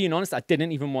 if I'm being honest, I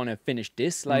didn't even want to finish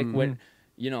this. Like when,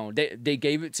 you know, they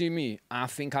gave it to me. I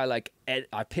think I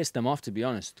pissed them off, to be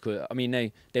honest. I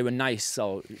mean, they were nice,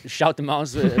 so shout them out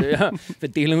for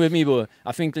dealing with me. But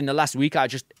I think in the last week, I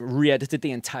just re-edited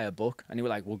the entire book. And they were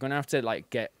like, we're going to have to like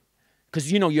get,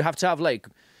 because, you know, you have to have like,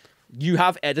 you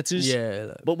have editors.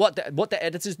 Yeah. But what the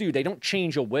editors do, they don't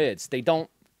change your words. They don't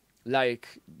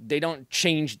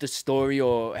change the story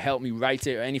or help me write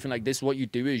it or anything like this. What you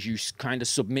do is you kind of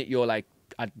submit your like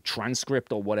a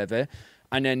transcript or whatever,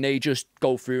 and then they just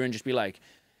go through and just be like,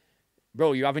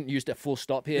 bro, you haven't used a full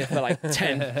stop here for like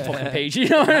 10 fucking pages. You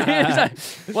know what I mean? It's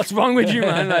like, what's wrong with you,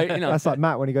 man? Like, you know. That's like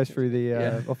Matt when he goes through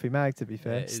the Offie Mag, to be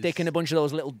fair. Sticking a bunch of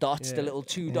those little dots, the little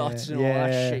 2 dots and all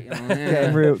that shit. You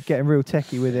know? Getting real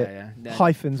techie with it.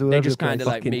 Hyphens all over the place. They just kind of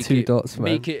like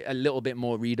make it a little bit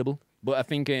more readable. But I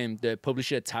think the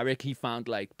publisher, Tarek, he found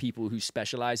like people who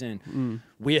specialize in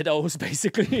weirdos,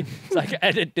 basically. It's like,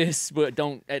 edit this, but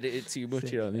don't edit it too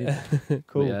much, you know what I mean?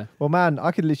 Cool. Yeah. Well, man,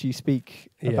 I could literally speak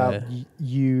about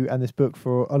you and this book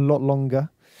for a lot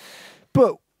longer.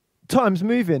 But time's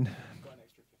moving.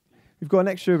 We've got an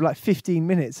extra of like 15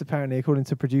 minutes, apparently, according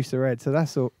to producer Ed. So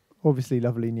that's obviously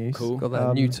lovely news. Cool. Got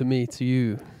that new to me, to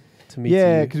you. To me,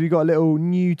 yeah, because we've got a little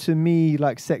new to me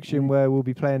like section where we'll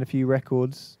be playing a few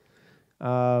records.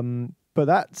 But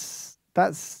that's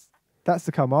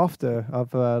to come after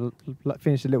I've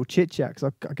finished a little chit chat,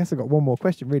 because I guess I got one more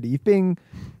question. Really, you've been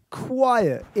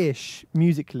quiet-ish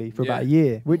musically for about a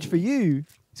year, which for you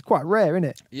is quite rare, isn't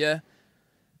it? Yeah.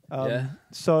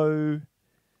 So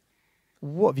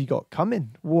what have you got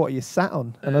coming? What are you sat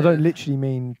on? And I don't literally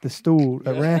mean the stool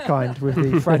at Rarekind with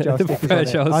the fragile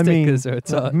stickers on it. I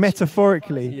mean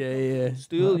metaphorically. Yeah.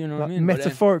 Stool, you know what I mean?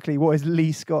 Metaphorically, what is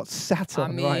Lee Scott sat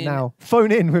on right now?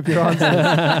 Phone in with your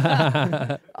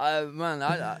answer.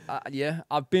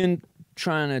 I've been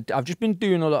I've just been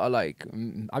doing a lot of like,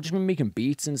 I've just been making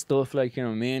beats and stuff, like, you know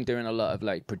what I mean? Doing a lot of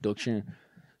like production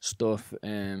stuff.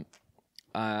 And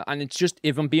it's just,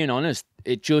 if I'm being honest,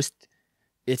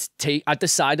 I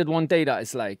decided one day that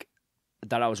it's like,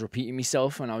 that I was repeating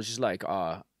myself, and I was just like,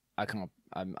 I can't,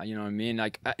 you know what I mean?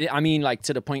 Like, I mean, like,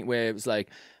 to the point where it was like,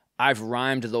 I've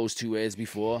rhymed those 2 words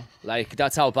before. Like,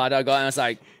 that's how bad I got. And I was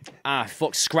like,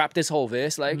 fuck, scrap this whole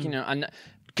verse. Like, you know, and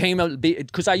came out,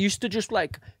 because I used to just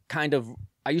like,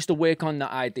 I used to work on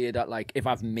the idea that like, if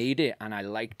I've made it and I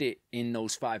liked it in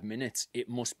those 5 minutes, it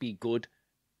must be good.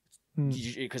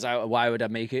 Because why would I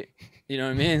make it? You know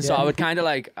what I mean? Yeah. So I would kind of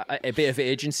like a bit of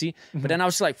agency, but then I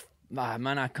was like,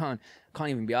 man, I can't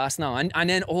even be asked now. And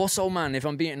then also, man, if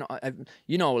I'm being,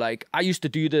 you know, like I used to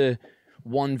do the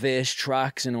 1 verse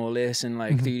tracks and all this, and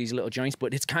like do these little joints,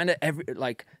 but it's kind of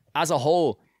like as a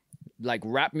whole, like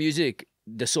rap music,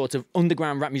 the sort of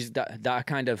underground rap music that I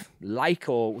kind of like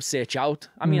or search out.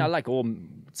 I mean, I like all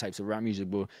types of rap music,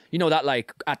 but you know that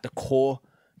like at the core,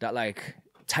 that like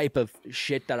type of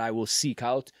shit that I will seek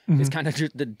out. It's kind of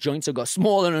just, the joints have got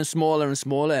smaller and smaller and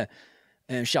smaller.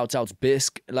 And shouts out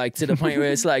Bisque, like to the point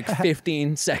where it's like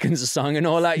 15 seconds a song and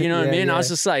all that, you know what I mean? Yeah. I was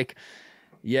just like,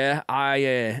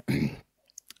 I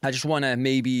just want to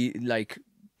maybe like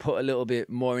put a little bit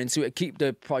more into it, keep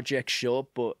the project short,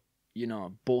 but you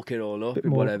know, bulk it all up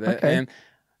and whatever. Okay. And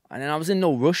then I was in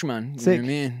no rush, man. You know what I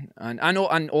mean? And I know,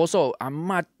 and also I'm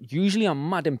mad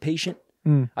impatient.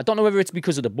 I don't know whether it's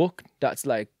because of the book that's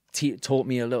like taught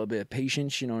me a little bit of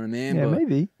patience, you know what I mean? Yeah,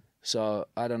 maybe. So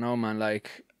I don't know, man.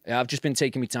 Like, I've just been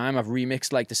taking me time. I've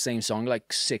remixed like the same song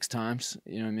like 6 times,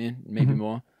 you know what I mean? Maybe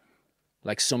more.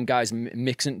 Like some guys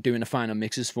doing the final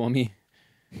mixes for me.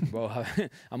 Bro,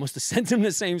 I must have sent him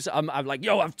the same. I'm like,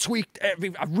 yo, I've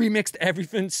remixed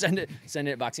everything. Send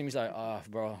it back to him. He's like,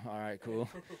 bro, all right, cool.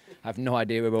 I have no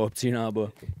idea where we're up to now,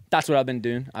 but that's what I've been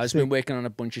doing. I've just been working on a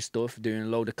bunch of stuff, doing a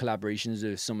load of collaborations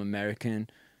with some American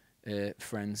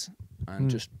friends, and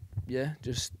just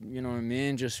you know what I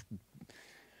mean, just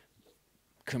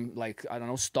like, I don't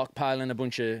know, stockpiling a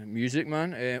bunch of music,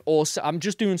 man. Also, I'm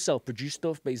just doing self-produced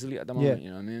stuff basically at the moment. You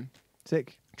know what I mean?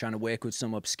 Sick. Trying to work with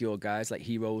some obscure guys, like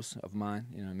heroes of mine,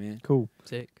 you know what I mean? Cool.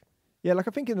 Sick. Yeah, like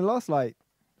I think in the last, like,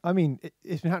 I mean,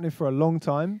 it's been happening for a long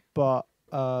time, but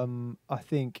I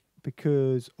think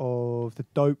because of the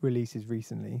dope releases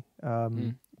recently,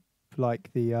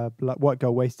 like the like White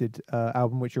Girl Wasted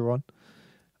album, which you're on,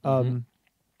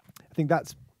 I think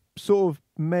that's sort of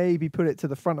maybe put it to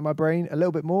the front of my brain a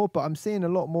little bit more, but I'm seeing a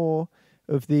lot more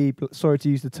of the, sorry to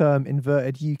use the term,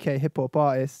 inverted UK hip-hop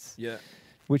artists. Yeah.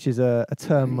 Which is a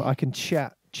term I can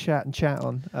chat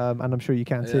on, and I'm sure you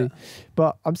can too.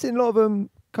 But I'm seeing a lot of them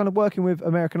kind of working with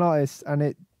American artists, and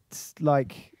it's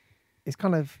like, it's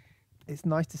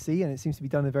nice to see, and it seems to be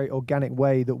done in a very organic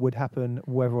way that would happen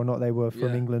whether or not they were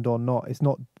from England or not. It's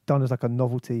not done as like a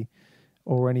novelty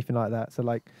or anything like that. So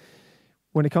like,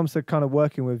 when it comes to kind of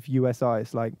working with US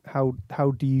artists, like how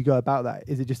do you go about that?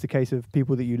 Is it just a case of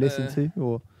people that you listen to,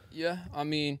 or? Yeah, I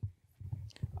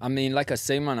mean, like I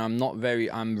say, man,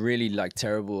 I'm really like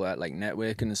terrible at like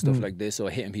networking and stuff like this,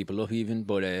 or hitting people up even.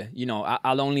 But you know,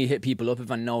 I'll only hit people up if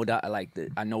I know that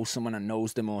I know someone that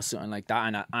knows them or something like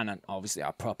that, and obviously I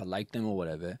proper like them or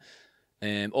whatever.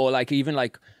 Or like even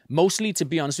like, mostly, to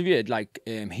be honest with you, like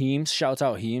Heems, shout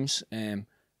out Heems,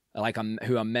 like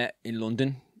who I met in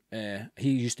London.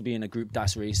 He used to be in a group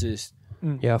that's racist.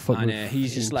 Yeah, I fuck with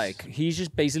he's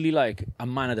just basically like a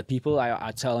man of the people.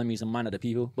 I tell him he's a man of the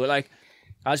people. But like,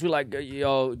 I just be like,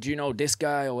 yo, do you know this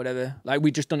guy or whatever? Like,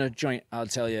 we just done a joint. I'll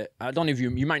tell you. I don't know if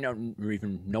you might not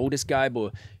even know this guy,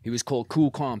 but he was called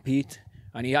Cool Calm Pete,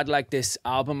 and he had like this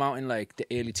album out in like the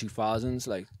early 2000s,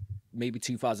 like maybe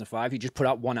 2005. He just put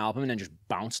out one album and then just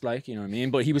bounced, like, you know what I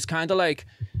mean? But he was kind of like,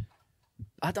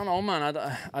 I don't know, man.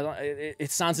 I don't.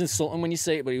 It sounds insulting when you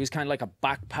say it, but he was kind of like a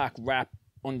backpack rap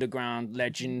underground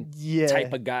legend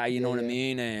type of guy. You know what I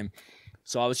mean?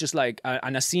 So I was just like,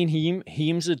 and I seen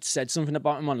Heems had said something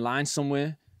about him online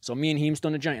somewhere. So me and Heems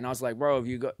done a joint, and I was like, bro, have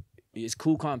you got? Is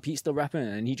Cool Calm Pete still rapping?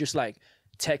 And he just like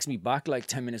texted me back like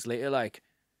 10 minutes later, like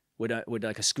with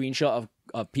like a screenshot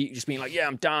of Pete just being like, yeah,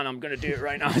 I'm down, I'm gonna do it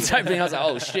right now type thing. I was like,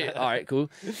 oh shit, all right,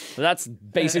 cool. So that's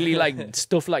basically like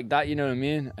stuff like that. You know what I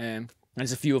mean? And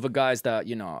there's a few other guys that,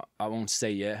 you know, I won't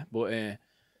say but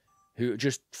who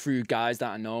just through guys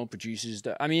that I know, producers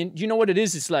that, I mean, you know what it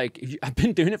is? It's like, I've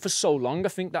been doing it for so long, I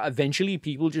think that eventually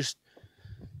people just,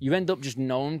 you end up just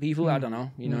knowing people. I don't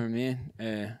know, you know what I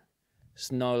mean?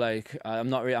 It's no like, I'm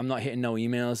not hitting no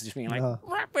emails, just being like,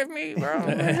 rap with me, bro.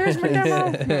 Here's my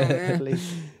demo.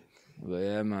 But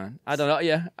yeah, man. I don't know,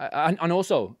 yeah. And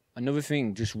also, another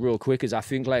thing, just real quick, is I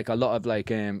think like a lot of like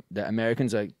the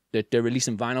Americans, like they're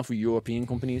releasing vinyl for European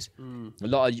companies. A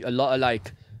lot of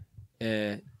like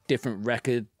different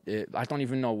record. I don't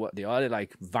even know what they are. They're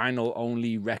like vinyl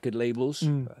only record labels.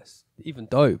 Even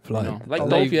dope, like, you know, like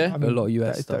dope, yeah. I mean, a lot of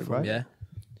US stuff, dope, right? Yeah.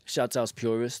 Shouts out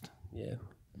Purist. Yeah.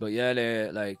 But yeah,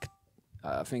 they're like,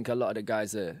 I think a lot of the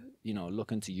guys are, you know,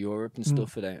 looking to Europe and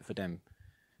stuff for them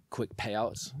quick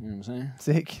payouts. You know what I'm saying?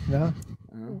 Sick, no?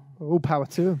 All power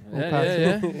to them.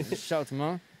 Yeah. Shout out to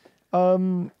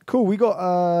man. Cool. We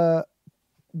got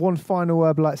one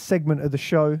final like segment of the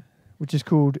show, which is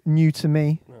called New to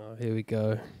Me. Oh, here we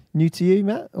go. New to you,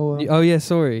 Matt? Or Oh yeah,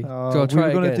 sorry. I'll try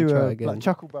we were again. Do again. like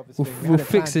Chuckle Brothers We'll, thing. we'll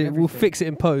fix it. We'll fix it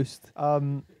in post.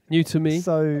 New to me.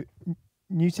 So,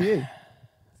 new to you.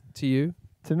 To you.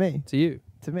 To me. To you.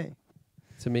 To me.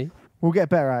 To me. We'll get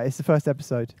better at it. It's the first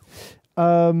episode.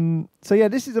 So yeah,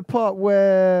 this is a part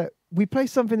where we play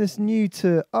something that's new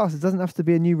to us. It doesn't have to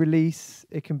be a new release.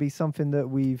 It can be something that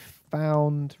we've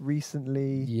found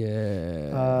recently.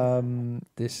 Yeah.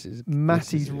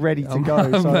 Matty's ready to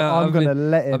go, so I'm going to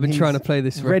let him. I've been trying to play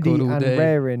this record all day. Ready and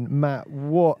raring. Matt,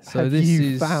 what have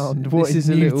you found? What is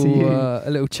new to you? A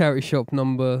little charity shop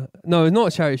number. No, not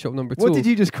a charity shop number at all. What did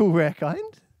you just call Rarekind?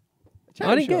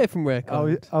 I didn't get it from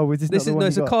Rarekind. Was this not the one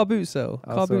it's you a got? car boot sale.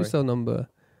 Car boot sale number.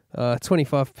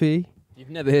 25p. You've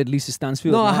never heard Lisa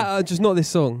Stansfield? No, just not this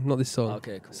song. Not this song.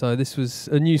 Okay, cool. So this was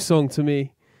a new song to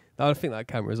me. I think that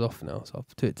camera's off now, so I'll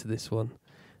put it to this one.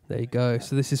 There you go.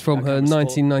 So this is from her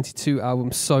 1992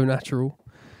 album, So Natural.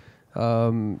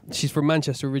 She's from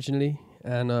Manchester originally,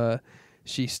 and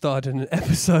she starred in an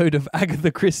episode of Agatha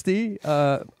Christie,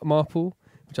 Marple,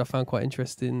 which I found quite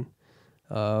interesting.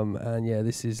 And yeah,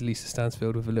 this is Lisa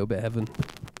Stansfield with A Little Bit of Heaven.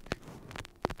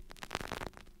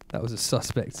 That was a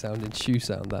suspect sounding shoe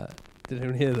sound, that. Did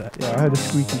anyone hear that? Yeah, I heard a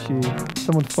squeaky shoe.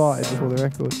 Someone farted before the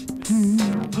record.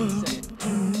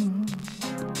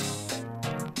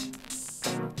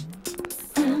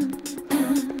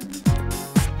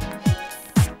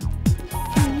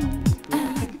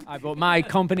 I bought my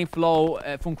company Flow,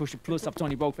 Fun Crusher Plus up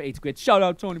Tony Broke for 80 quid. Shout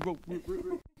out Tony Broke.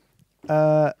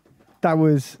 That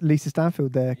was Lisa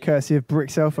Stanfield there, courtesy of Brick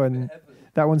Cell Phone.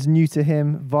 That one's new to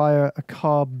him via a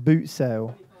car boot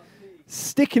sale.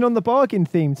 Sticking on the bargain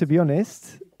theme, to be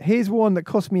honest. Here's one that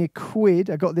cost me £1.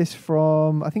 I got this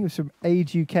from, I think it was from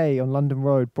Age UK on London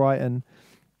Road, Brighton.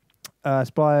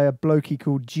 It's by a blokey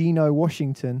called Gino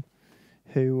Washington,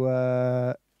 who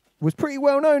was pretty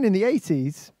well known in the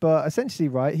 80s, but essentially,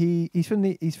 right, he's from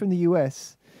the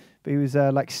US, but he was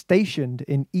like stationed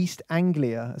in East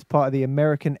Anglia as part of the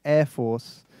American Air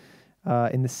Force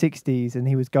in the 60s, and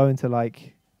he was going to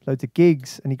like loads of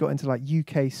gigs, and he got into like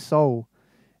UK soul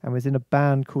and was in a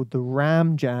band called the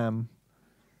Ram Jam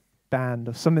Band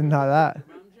or something like that.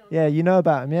 Yeah, you know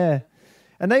about him, yeah.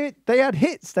 And they had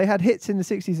hits. They had hits in the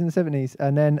 60s and the 70s,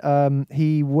 and then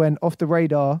he went off the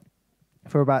radar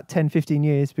for about 10, 15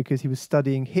 years because he was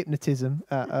studying hypnotism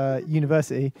at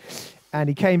university. And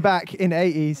he came back in the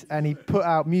 80s and he put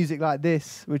out music like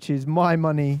this, which is My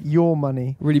Money, Your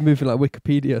Money. Really moving like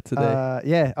Wikipedia today.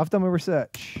 Yeah, I've done my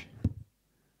research.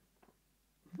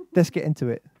 Let's get into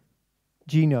it.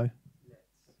 Gino.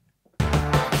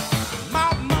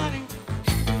 My money,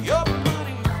 your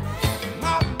money,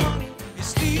 my money is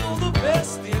still the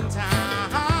best in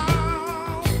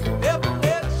town. Never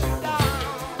let you down.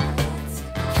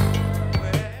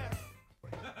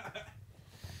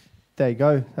 There you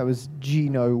go. That was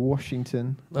Gino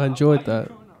Washington. I enjoyed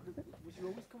that.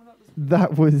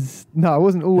 That was I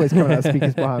wasn't always coming out of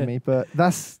speakers behind me, but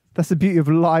that's the beauty of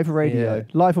live radio. Yeah.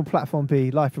 Live on Platform B,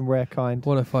 live from Rarekind.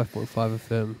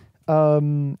 105.5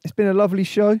 FM. It's been a lovely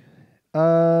show.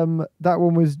 That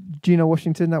one was Gino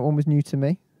Washington. That one was new to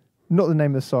me. Not the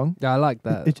name of the song. Yeah, I like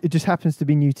that. It just happens to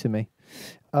be new to me.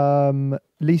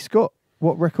 Lee Scott,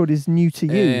 what record is new to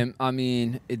you? I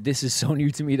mean, this is so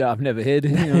new to me that I've never heard it.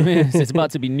 You know what I mean? So it's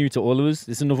about to be new to all of us.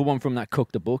 This is another one from that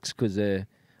Cook the Books, because I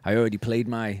already played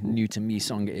my new to me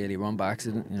song earlier on by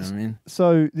accident. You know what I mean?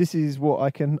 So this is what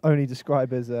I can only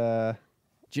describe as a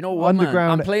Do you know what, underground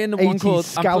man? I'm playing the one 80s called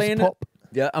scouse pop.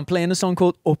 I'm playing a song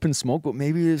called Up in Smoke, but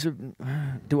maybe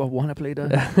do I want to play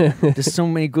that? There's so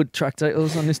many good track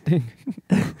titles on this thing.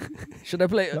 Should I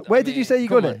play it? Where did you say you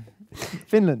got it?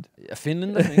 Finland.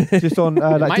 Finland, I think. Just on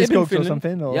like Might have been Discogs or Finland.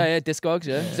 something? Or? Yeah, Discogs,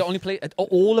 yeah. So I only played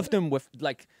all of them with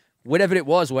like whatever it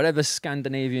was, whatever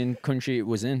Scandinavian country it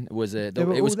was in. It was They it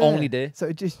were was all there. only there. So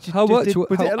it just How much?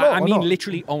 was it a lot? I or mean, not?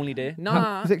 literally only there.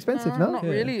 Nah, Was it expensive? No? not Yeah.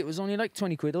 really. It was only like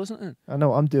 20 quid or something. I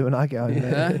know what I'm doing. I get home.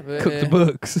 Yeah, but, Cook the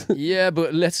books. yeah,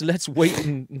 but let's wait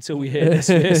until we hear this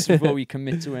first before we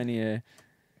commit to any. There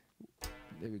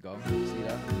we go. See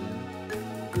that?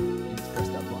 You just press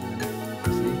that button.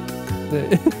 See?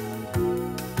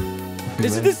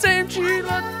 Is it the same tune,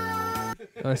 man?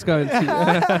 Let's go into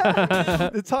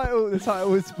The title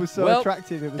was so Well,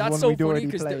 attractive. It was That's one so we'd funny already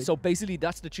because played. so basically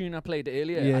that's the tune I played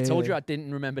earlier. Yeah, I told yeah. you I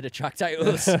didn't remember the track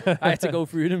titles. I had to go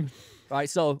through them. Right,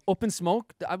 so Up in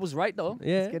Smoke. I was right though.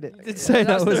 Yeah. get it. You did say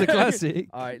that was a classic.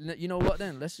 All right, you know what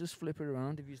then? Let's just flip it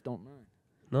around if you don't mind.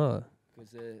 No.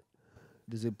 Because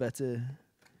there's a better.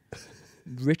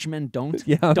 Rich men don't.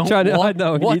 Yeah, I'm don't trying to. I what,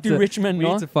 know. What do rich men We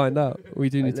need not? to find out. We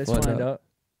do need to Let's find out.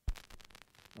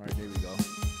 All right, there we go.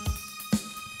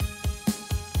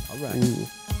 All right. Ooh.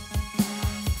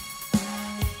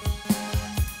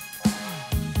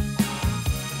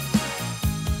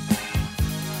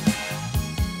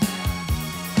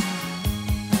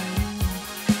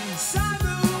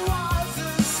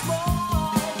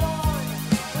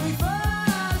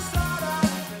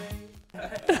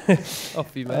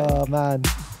 Offie, mate. Oh man,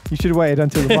 you should have waited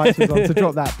until the mics was on to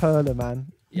drop that perler,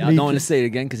 man. Yeah, I Lee don't want to just- say it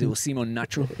again because it will seem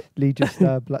unnatural. Lee just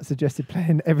suggested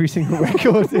playing every single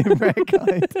record in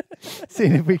Rarekind,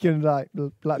 seeing if we can like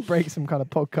break some kind of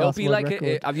podcast. It'll be world like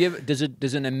record. have you ever?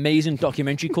 There's an amazing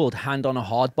documentary called Hand on a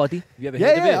Hard Body. Have you ever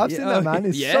heard yeah, of it? I've seen that, man.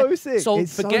 It's Yeah. so sick. So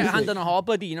It's forget so Hand sick. on a Hard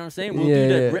Body. You know what I'm saying? We'll Yeah, do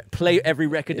the yeah. play every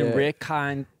record in Yeah.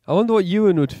 Rarekind. I wonder what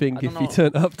Ewan would think I if don't he know.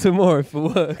 turned up tomorrow for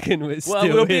work and we're Well,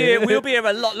 still we'll be here. here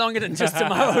a lot longer than just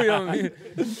tomorrow. You know what I mean?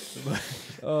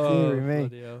 Oh, Deary me.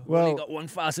 bloody hell. We've only Well, got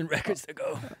 1,000 records to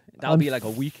go. That'll be like a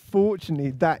week. Fortunately,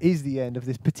 that is the end of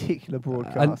this particular And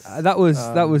broadcast. that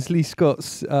was Lee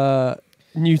Scott's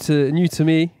new to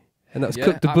me, and that's Yeah,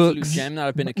 Cook the absolute Books. gem that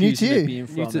I've been New accused to of you. being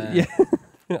New from. to- yeah.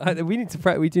 We need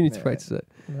to we do need to Yeah. practice it.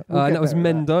 We'll And get that was better at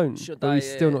Men that. Don't. Should But I, we're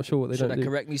still not sure what they Should don't I do.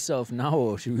 correct myself now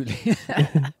or should we?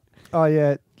 Oh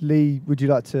yeah, Lee, would you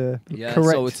like to Yeah,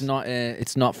 correct? so it's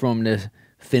not from the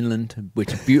Finland,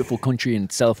 which is a beautiful country in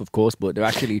itself, of course, but they're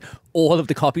actually all of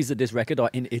the copies of this record are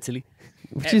in Italy.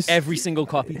 Which is Every single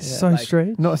copy. it's so Like,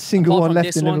 strange. Not a single apart one from left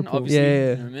this in one, Liverpool. obviously. Yeah,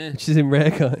 You know what I mean? Which is in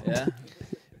Rarekind. Yeah.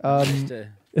 Um, Just to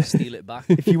steal it back.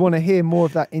 if you want to hear more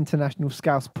of that international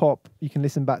scouse pop, you can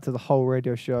listen back to the whole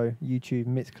radio show, YouTube,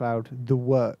 Mixcloud, The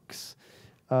Works.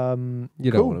 You don't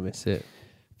cool. want to miss it.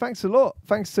 Thanks a lot.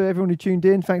 Thanks to everyone who tuned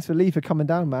in. Thanks for Lee for coming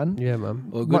down, man. Yeah, man.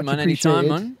 Well, good Much man, anytime,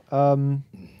 appreciated. man.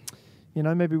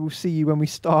 Maybe we'll see you when we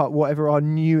start whatever our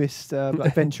newest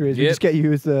venture is. We'll Yep. just get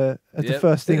you as the Yep.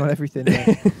 first thing on everything.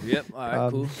 Yeah. Yep, all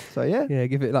right, cool. So yeah. Yeah,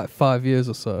 give it like 5 years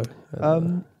or so.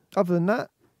 Other than that,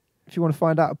 if you want to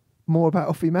find out more about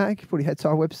Offie Mag, probably head to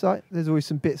our website. There's always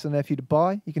some bits on there for you to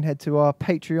buy. You can head to our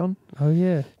Patreon, Oh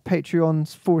yeah.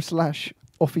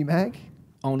 Patreon.com/Offie Mag,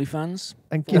 OnlyFans.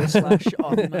 and give us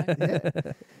Offie Mag. yeah.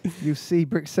 You'll see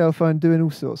Brick's cell phone doing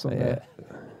all sorts on Yeah. there.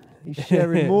 He's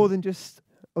sharing more than just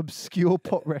obscure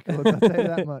pop records, I'll tell you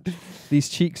that much. These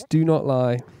cheeks do not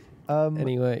lie.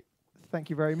 Anyway. Thank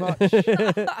you very much.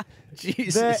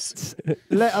 Jesus.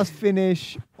 Let us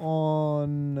finish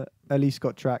on a Lee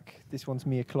Scott track. This one's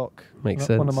Me O'Clock. Makes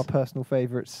One of my sense. personal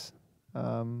favourites.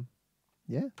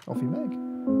 Yeah, Offie Mag.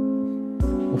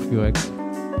 Off your egg.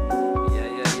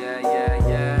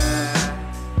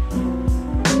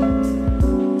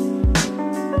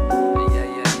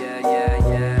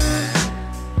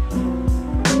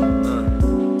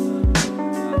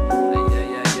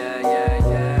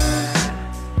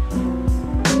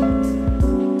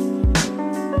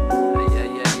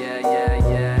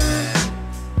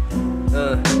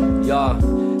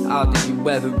 Out the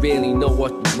really know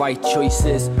what the right choice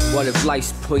is. What if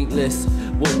life's pointless?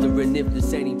 Wondering if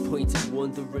there's any point in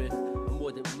wondering. And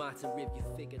would it matter if you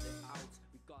figured it out?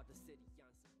 Regardless of the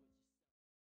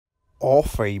answer.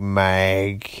 Offie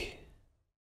Mag.